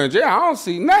 but you in jail, I don't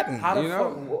see nothing. How the you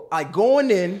know? Fuck, like going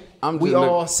in, we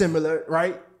all similar,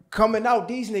 right? Coming out,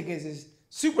 these niggas is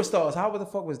superstars. How the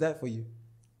fuck was that for you?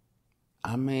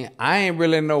 I mean, I ain't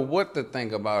really know what to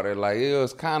think about it. Like, it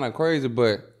was kind of crazy,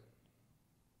 but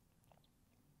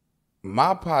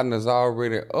my partner's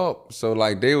already up. So,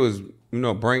 like, they was,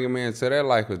 bringing me into their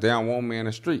life because they don't want me in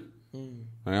the street. They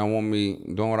don't want me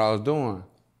doing what I was doing.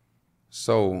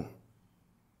 So,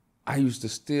 I used to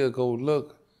still go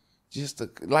look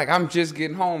like, I'm just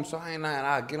getting home, so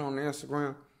I get on the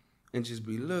Instagram and just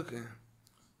be looking.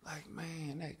 Like,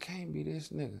 man, that can't be this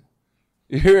nigga.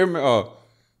 You hear me?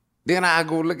 Then I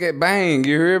go look at Bang.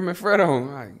 You hear me, Fredo?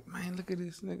 I'm like, man, look at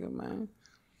this nigga, man.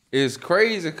 It's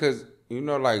crazy because,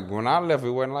 like when I left, it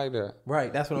wasn't like that.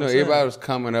 Right, that's what I'm saying. Everybody was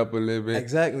coming up a little bit.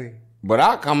 Exactly. But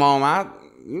I come home,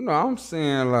 I'm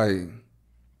seeing like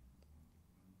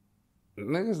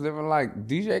niggas living like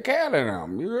DJ Khaled and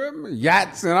them. You hear me?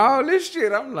 Yachts and all this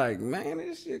shit. I'm like, man,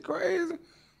 this shit crazy.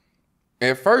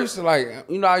 At first, like,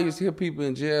 I used to hear people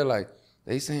in jail, like,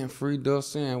 they saying free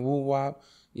Dusa and woo wop.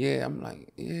 Yeah, I'm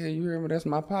like, yeah, you hear me? That's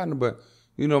my partner. But,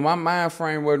 my mind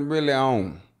frame wasn't really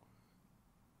on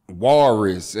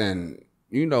wars and,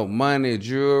 money,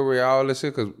 jewelry, all this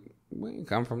shit, because we ain't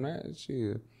come from that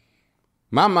shit.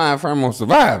 My mind frame on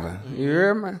surviving. You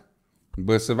hear me?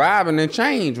 But surviving and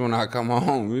change when I come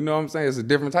home. You know what I'm saying? It's a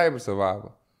different type of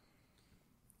survivor.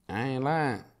 I ain't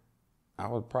lying. I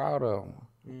was proud of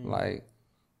them. Like,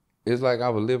 it's like I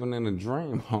was living in a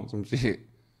dream on some shit.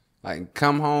 Like,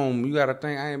 come home. You got to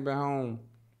think I ain't been home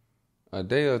a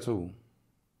day or two.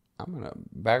 I'm in the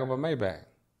back of a Maybach.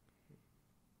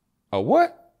 A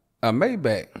what? A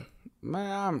Maybach.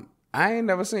 Man, I ain't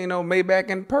never seen no Maybach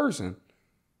in person.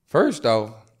 First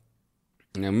off,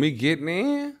 and me getting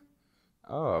in,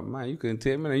 oh, man, you couldn't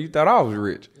tell me that you thought I was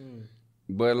rich.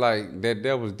 But like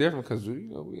that was different because we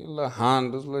had little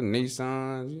Hondas, little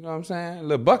Nissans, you know what I'm saying?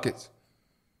 Little buckets.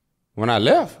 When I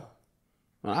left,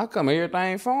 when I come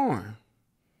everything foreign.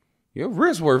 Your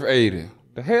wrist worth 80.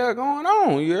 The hell going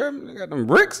on? You heard me? Got them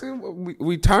bricks.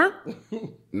 We turned.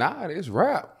 Nah, it's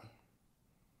rap.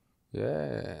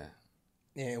 Yeah.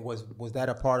 And was that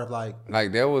a part of like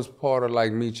that was part of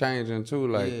like me changing too.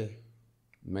 Like yeah.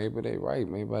 Maybe they right.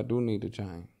 Maybe I do need to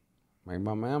change. Maybe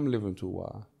I'm living too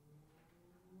wild.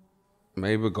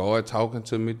 Maybe God talking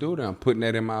to me through that. I'm putting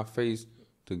that in my face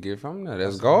to get from there.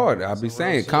 That's God. I be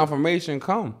saying confirmation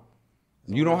come.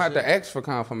 You don't have to ask for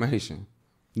confirmation.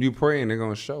 You pray and they're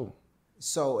gonna show.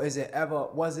 So was it ever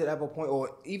a point,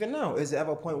 or even now, is it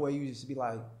ever a point where you just be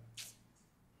like,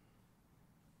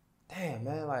 damn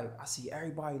man, like I see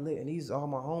everybody lit and these are all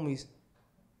my homies.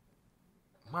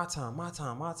 My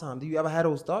time. Do you ever have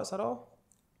those thoughts at all?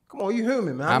 Come on, you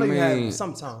human, man. I know you had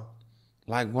sometime.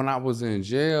 Like when I was in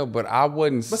jail, but I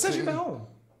wasn't. But since you been home.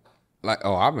 Like,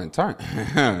 I've been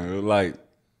turned. Like,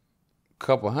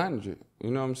 couple hundred.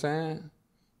 You know what I'm saying?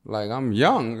 Like, I'm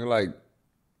young. Like,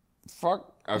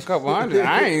 fuck a couple hundred.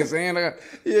 I ain't saying a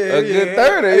good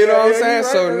 30. You know what I'm saying?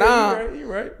 Right, so now, you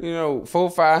right.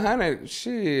 400-500.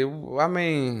 Shit. I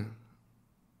mean,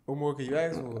 what more can you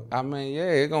ask for? I mean, yeah,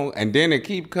 it gonna, and then it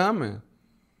keep coming.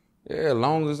 Yeah, as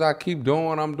long as I keep doing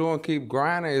what I'm doing, keep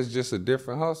grinding, it's just a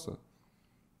different hustle.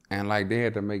 And like they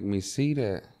had to make me see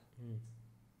that.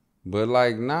 But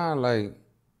like nah, like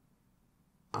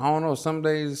I don't know, some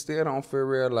days it still don't feel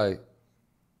real. Like,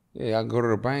 yeah, I go to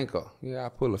the bank or I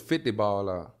pull a 50 ball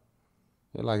out.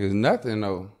 It's like it's nothing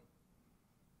though.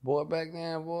 Boy, back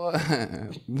then, boy,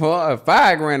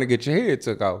 $5,000 to get your head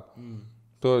took off.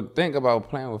 So think about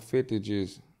playing with 50,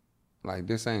 just like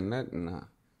this ain't nothing now.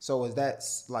 So is that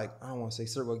like, I don't want to say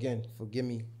circle again, forgive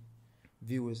me,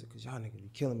 viewers, because y'all niggas be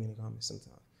killing me in the comments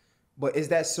sometimes. But is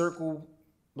that circle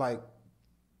like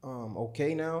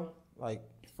okay now? Like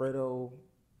Fredo,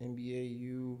 NBA,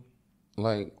 you?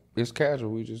 Like, it's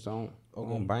casual. We just don't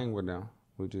bang with them.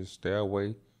 We just stay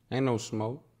away. Ain't no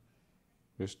smoke.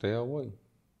 Just stay away.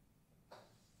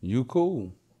 You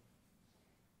cool.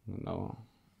 You know.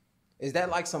 Is that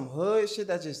like some hood shit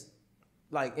that just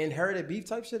like inherited beef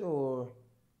type shit, or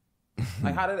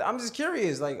like how did I'm just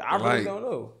curious. Like I really don't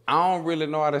know. I don't really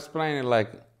know how to explain it.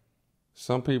 Like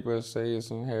some people say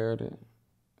it's inherited.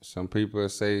 Some people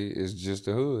say it's just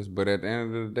the hoods. But at the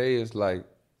end of the day, it's like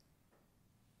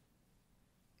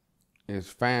it's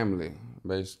family,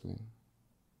 basically.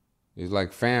 It's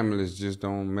like families just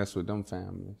don't mess with them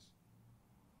families.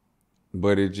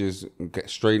 But it just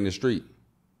straight in the street.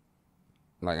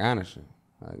 Like, honestly.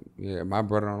 Like, yeah, my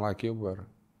brother don't like your brother.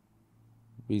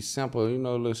 Be simple,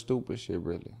 little stupid shit,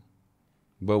 really.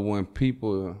 But when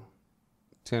people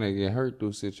tend to get hurt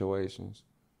through situations,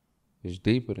 it's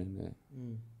deeper than that.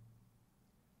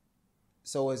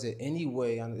 So is it any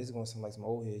way, I know this is going to sound like some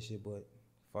old head shit, but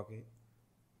fuck it.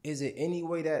 Is it any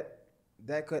way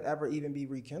that could ever even be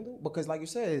rekindled? Because like you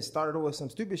said, it started with some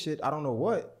stupid shit, I don't know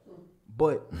what,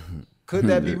 but could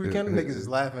that be rekindled? Niggas is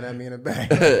laughing at me in the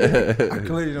back. I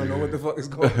clearly don't know what the fuck is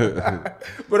going on.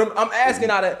 But I'm asking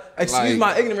out of, excuse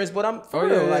my ignorance, but I'm for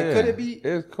real. Could it be?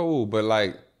 It's cool, but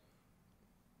like,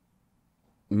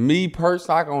 me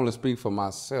personally, I can only speak for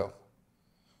myself.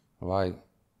 Like,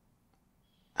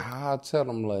 I tell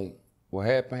them, like, what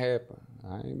happened.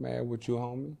 I ain't mad with you,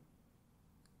 homie.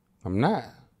 I'm not.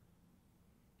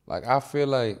 Like, I feel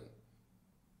like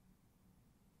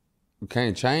you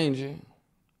can't change it.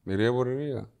 It is what it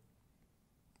is.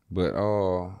 But,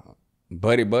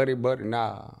 buddy,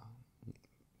 nah.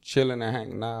 Chilling and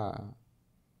hanging, nah.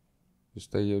 Just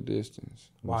stay your distance.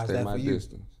 Why stay is that my for you?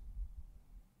 distance.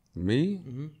 Me?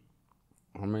 Mm-hmm.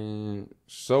 I mean,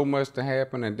 so much to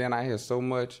happen, and then I hear so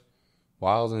much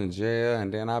while I was in jail,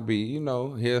 and then I be,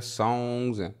 hear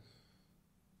songs, and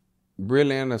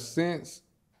really, in a sense,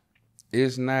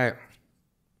 it's not,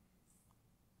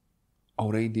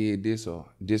 oh, they did this, or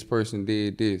this person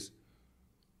did this.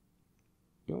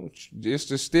 It's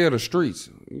just still the streets.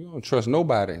 You don't trust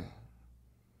nobody.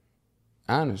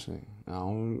 Honestly.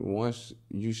 Once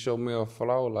you show me a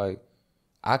flaw, like,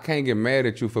 I can't get mad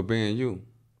at you for being you.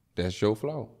 That's your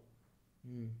flaw.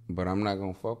 But I'm not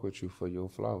going to fuck with you for your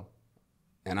flaw.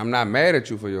 And I'm not mad at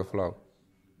you for your flaw.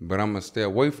 But I'm going to stay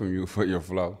away from you for your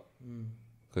flaw.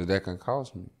 Because that can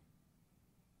cost me.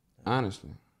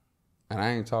 Honestly. And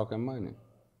I ain't talking money.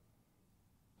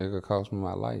 It could cost me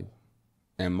my life.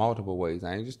 In multiple ways.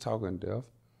 I ain't just talking death.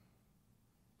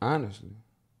 Honestly.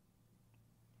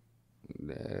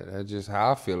 That's just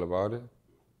how I feel about it.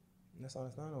 That's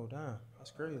understandable. Damn, that's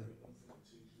crazy.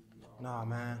 Nah,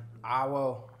 man. I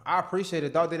appreciate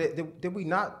it, dog. Did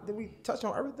we touch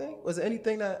on everything? Was there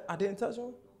anything that I didn't touch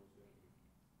on?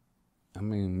 I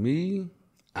mean, me,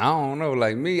 I don't know.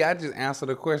 Like me, I just answer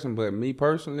the question. But me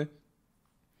personally,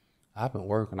 I've been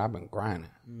working. I've been grinding.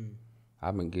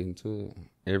 I've been getting to it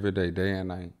every day, day and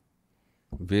night.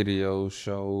 Videos,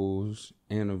 shows,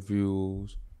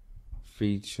 interviews,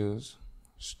 features,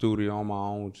 studio on my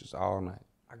own, just all night.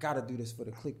 I gotta do this for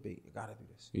the clickbait. I gotta do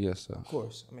this. Yes, sir. Of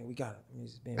course. I mean, we got it. I mean,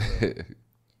 it's being real.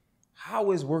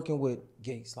 How is working with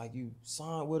Gates? Like, you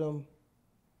signed with him?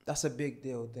 That's a big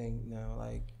deal thing now.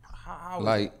 Like, how is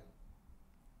like, that?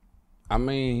 I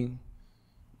mean,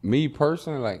 me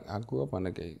personally, like, I grew up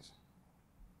under Gates.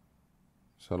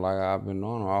 So, like, I've been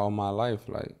on him all my life.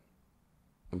 Like,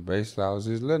 basically, I was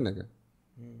his little nigga.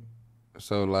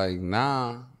 So, like,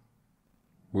 now,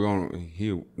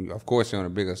 of course, he's on a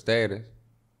bigger status,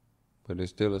 but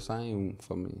it's still the same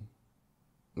for me.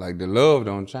 Like, the love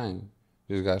don't change.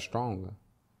 Just got stronger.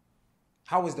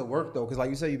 How is the work, though? Because, like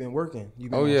you said, you've been working.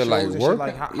 You've been Oh, on yeah, shows like, and shit. working.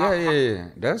 Like, Yeah.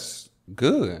 That's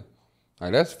good.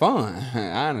 Like, that's fun,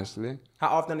 honestly. How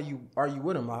often are you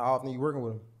with him? Like, how often are you working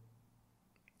with him?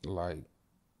 Like,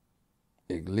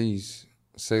 at least,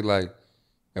 say, like,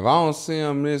 if I don't see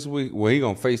him this week, well, he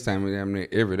gonna FaceTime me damn near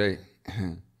every day.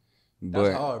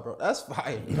 That's hard, bro. That's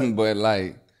fire. But,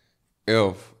 like,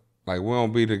 if, like, we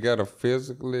don't be together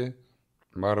physically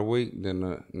about a week, then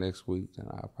the next week, then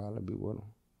I'll probably be with him.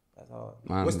 That's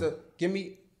hard.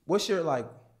 What's your, like,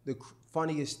 the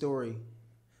funniest story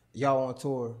y'all on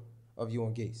tour of you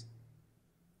and Gates?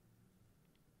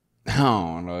 I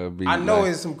don't know. I know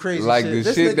it's some crazy like shit. The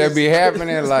This shit that be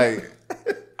happening, like,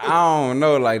 I don't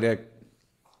know, like that.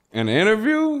 In the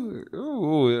interview,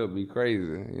 ooh, it'll be crazy.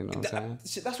 You know what I'm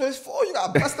saying? That's what it's for. You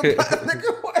got to bust the past,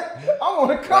 nigga. I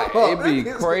want to come up. It'd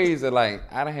be crazy. Like,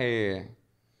 I done had,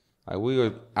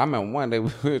 like, I remember one day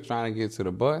we were trying to get to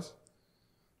the bus,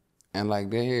 and, like,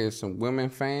 they had some women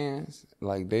fans,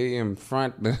 like, they in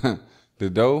front the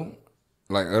door,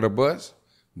 like, of the bus,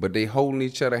 but they holding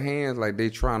each other hands like they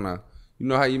trying to, you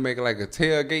know how you make like a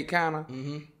tailgate kind of?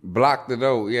 Mm-hmm. Block the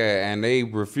door, yeah, and they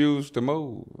refuse to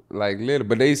move. Like, literally,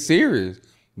 but they serious.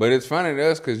 But it's funny to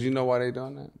us because you know why they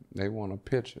doing that? They want a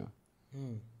picture.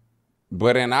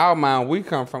 But in our mind, we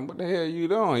come from, what the hell you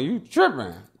doing? You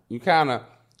tripping. You kind of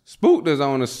spooked us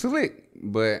on the slick,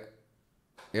 but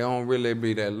it don't really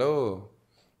be that love.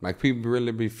 Like, people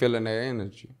really be feeling that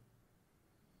energy.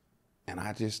 And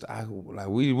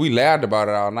we laughed about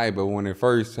it all night, but when it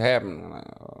first happened, I'm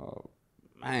like, oh,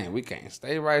 man, we can't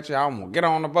stay right here. I'm gonna get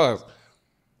on the bus.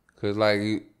 Cause, like,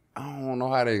 I don't know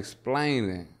how to explain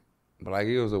it, but, like,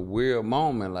 it was a weird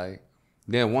moment. Like,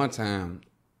 then one time,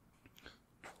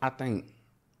 I think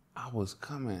I was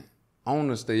coming on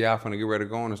the stage. Y'all finna get ready to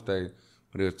go on the stage,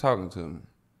 but they was talking to me.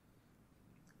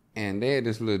 And they had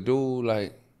this little dude,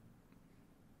 like,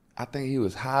 I think he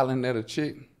was hollering at a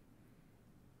chick,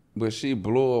 but she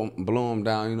blew him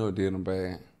down, you know, did him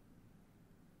bad.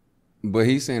 But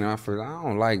he saying, I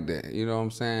don't like that, you know what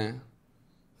I'm saying?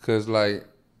 Cause, like,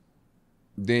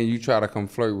 then you try to come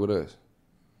flirt with us.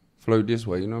 Flirt this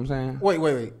way, you know what I'm saying?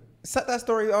 Wait. Set that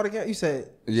story all together. You said,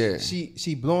 yeah,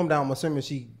 she blew him down. I'm assuming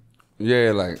she.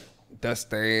 Yeah, like, dust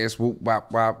the ass, whoop,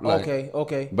 wop, wop. Like,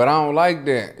 Okay. But I don't like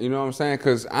that, you know what I'm saying?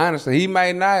 Cause honestly, he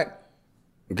might not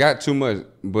got too much,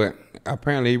 but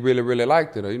apparently he really, really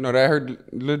liked it. You know, that hurt the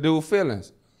little dude's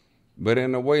feelings. But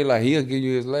in a way, like, he'll give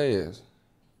you his last.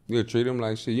 You'll treat him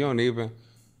like shit. You don't even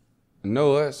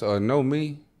know us or know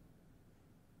me,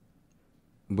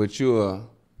 but you'll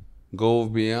go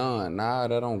beyond. Nah,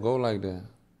 that don't go like that.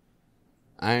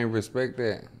 I ain't respect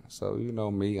that. So, you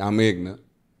know me, I'm ignorant.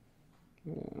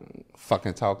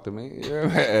 Fucking talk to me.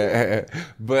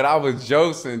 But I was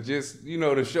joking just, you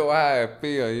know, to show how I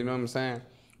feel, you know what I'm saying?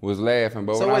 Was laughing,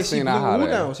 but so when wait, I seen she I blew hollered. who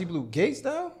down? She blew Gates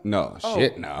down? No,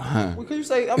 shit, no. Well, could you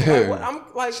say, I'm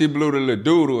like. She blew the little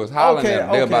dude who was hollering at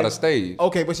her there by the stage.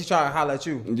 Okay, but she tried to holler at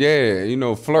you. Yeah, you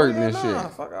know, flirting and Nah,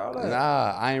 shit. fuck all that.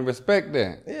 Nah, I ain't respect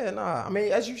that. Yeah, nah. I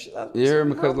mean, as you should. You hear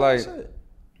me? Because, like,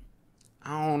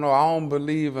 I don't know. I don't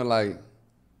believe in, like,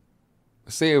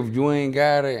 say if you ain't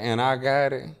got it and I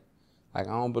got it, like,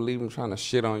 I don't believe in trying to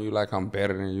shit on you like I'm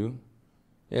better than you.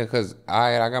 Yeah, because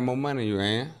I got more money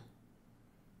than you,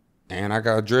 and I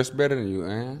got dressed better than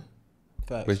you,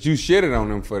 Facts. But you shitted on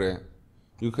them for that.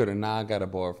 You could have, I got a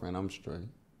boyfriend, I'm straight.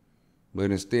 But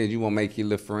instead, you want to make your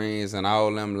little friends and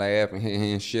all them laugh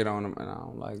and shit on them, and I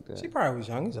don't like that. She probably was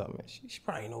young as up, man. She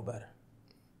probably know better.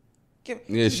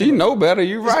 She know better.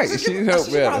 You right. She know better.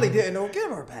 She probably didn't know. Give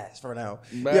her a pass for now.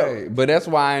 But that's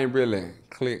why I ain't really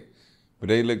click. But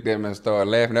they looked at me and started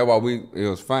laughing. That's why it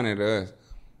was funny to us.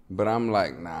 But I'm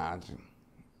like, nah,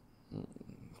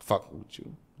 fuck with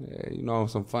you. Yeah, you know,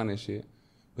 some funny shit.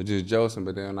 But just joking,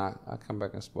 but then I come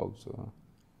back and spoke to her.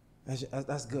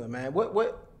 That's good, man.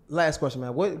 What? Last question,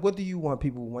 man. What do you want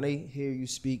people, when they hear you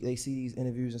speak, they see these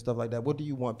interviews and stuff like that, what do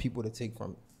you want people to take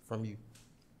from you?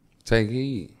 Take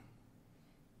heed.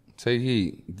 Take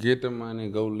heed. Get the money,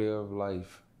 go live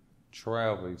life.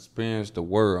 Travel, experience the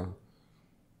world.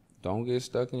 Don't get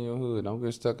stuck in your hood. Don't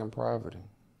get stuck in poverty.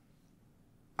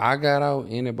 I got out,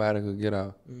 anybody could get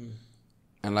out.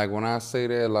 And like when I say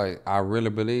that, like I really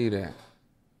believe that.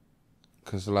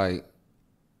 Cause like,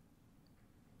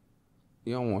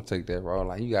 you don't want to take that road.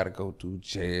 Like you gotta go through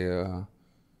jail,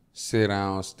 sit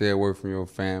down, stay away from your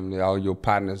family, all your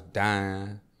partners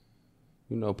dying.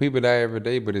 You know, people die every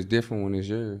day, but it's different when it's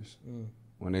yours,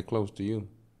 when they're close to you.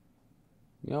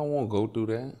 You don't want to go through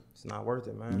that. It's not worth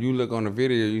it, man. You look on the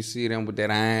video, you see them with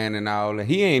that iron and all that.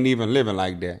 He ain't even living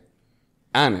like that.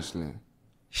 Honestly.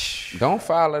 Don't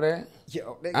follow that.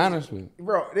 Yo, honestly.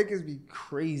 Bro, niggas be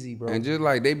crazy, bro. And just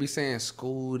like they be saying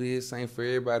school this ain't for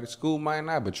everybody. School might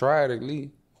not, but try it at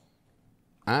least.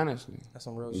 Honestly. That's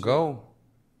some real shit. Go.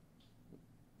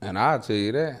 And I'll tell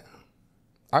you that.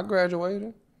 I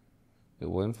graduated. It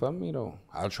wasn't for me though.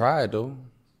 I tried though.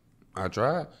 I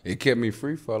tried. It kept me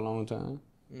free for a long time.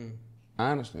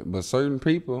 Honestly. But certain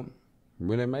people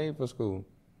really made for school.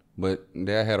 But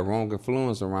they had a wrong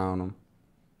influence around them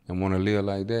and want to live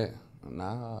like that.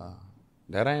 Nah.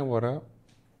 That ain't what up.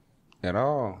 At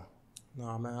all.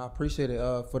 Nah, man, I appreciate it.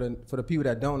 For the people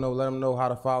that don't know, let them know how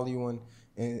to follow you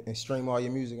and stream all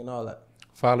your music and all that.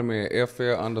 Follow me at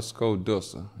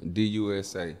FL_Dusa,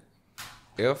 DUSA.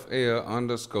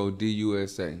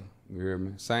 FL_DUSA. You hear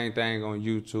me? Same thing on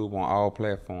YouTube, on all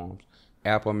platforms.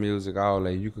 Apple Music, all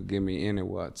that. You could get me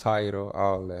anywhere. Tidal,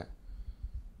 all that.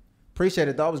 Appreciate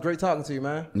it, dog. It was great talking to you,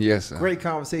 man. Yes, sir. Great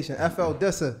conversation. FL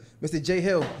Dusa, Mr. J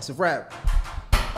Hill. It's a wrap.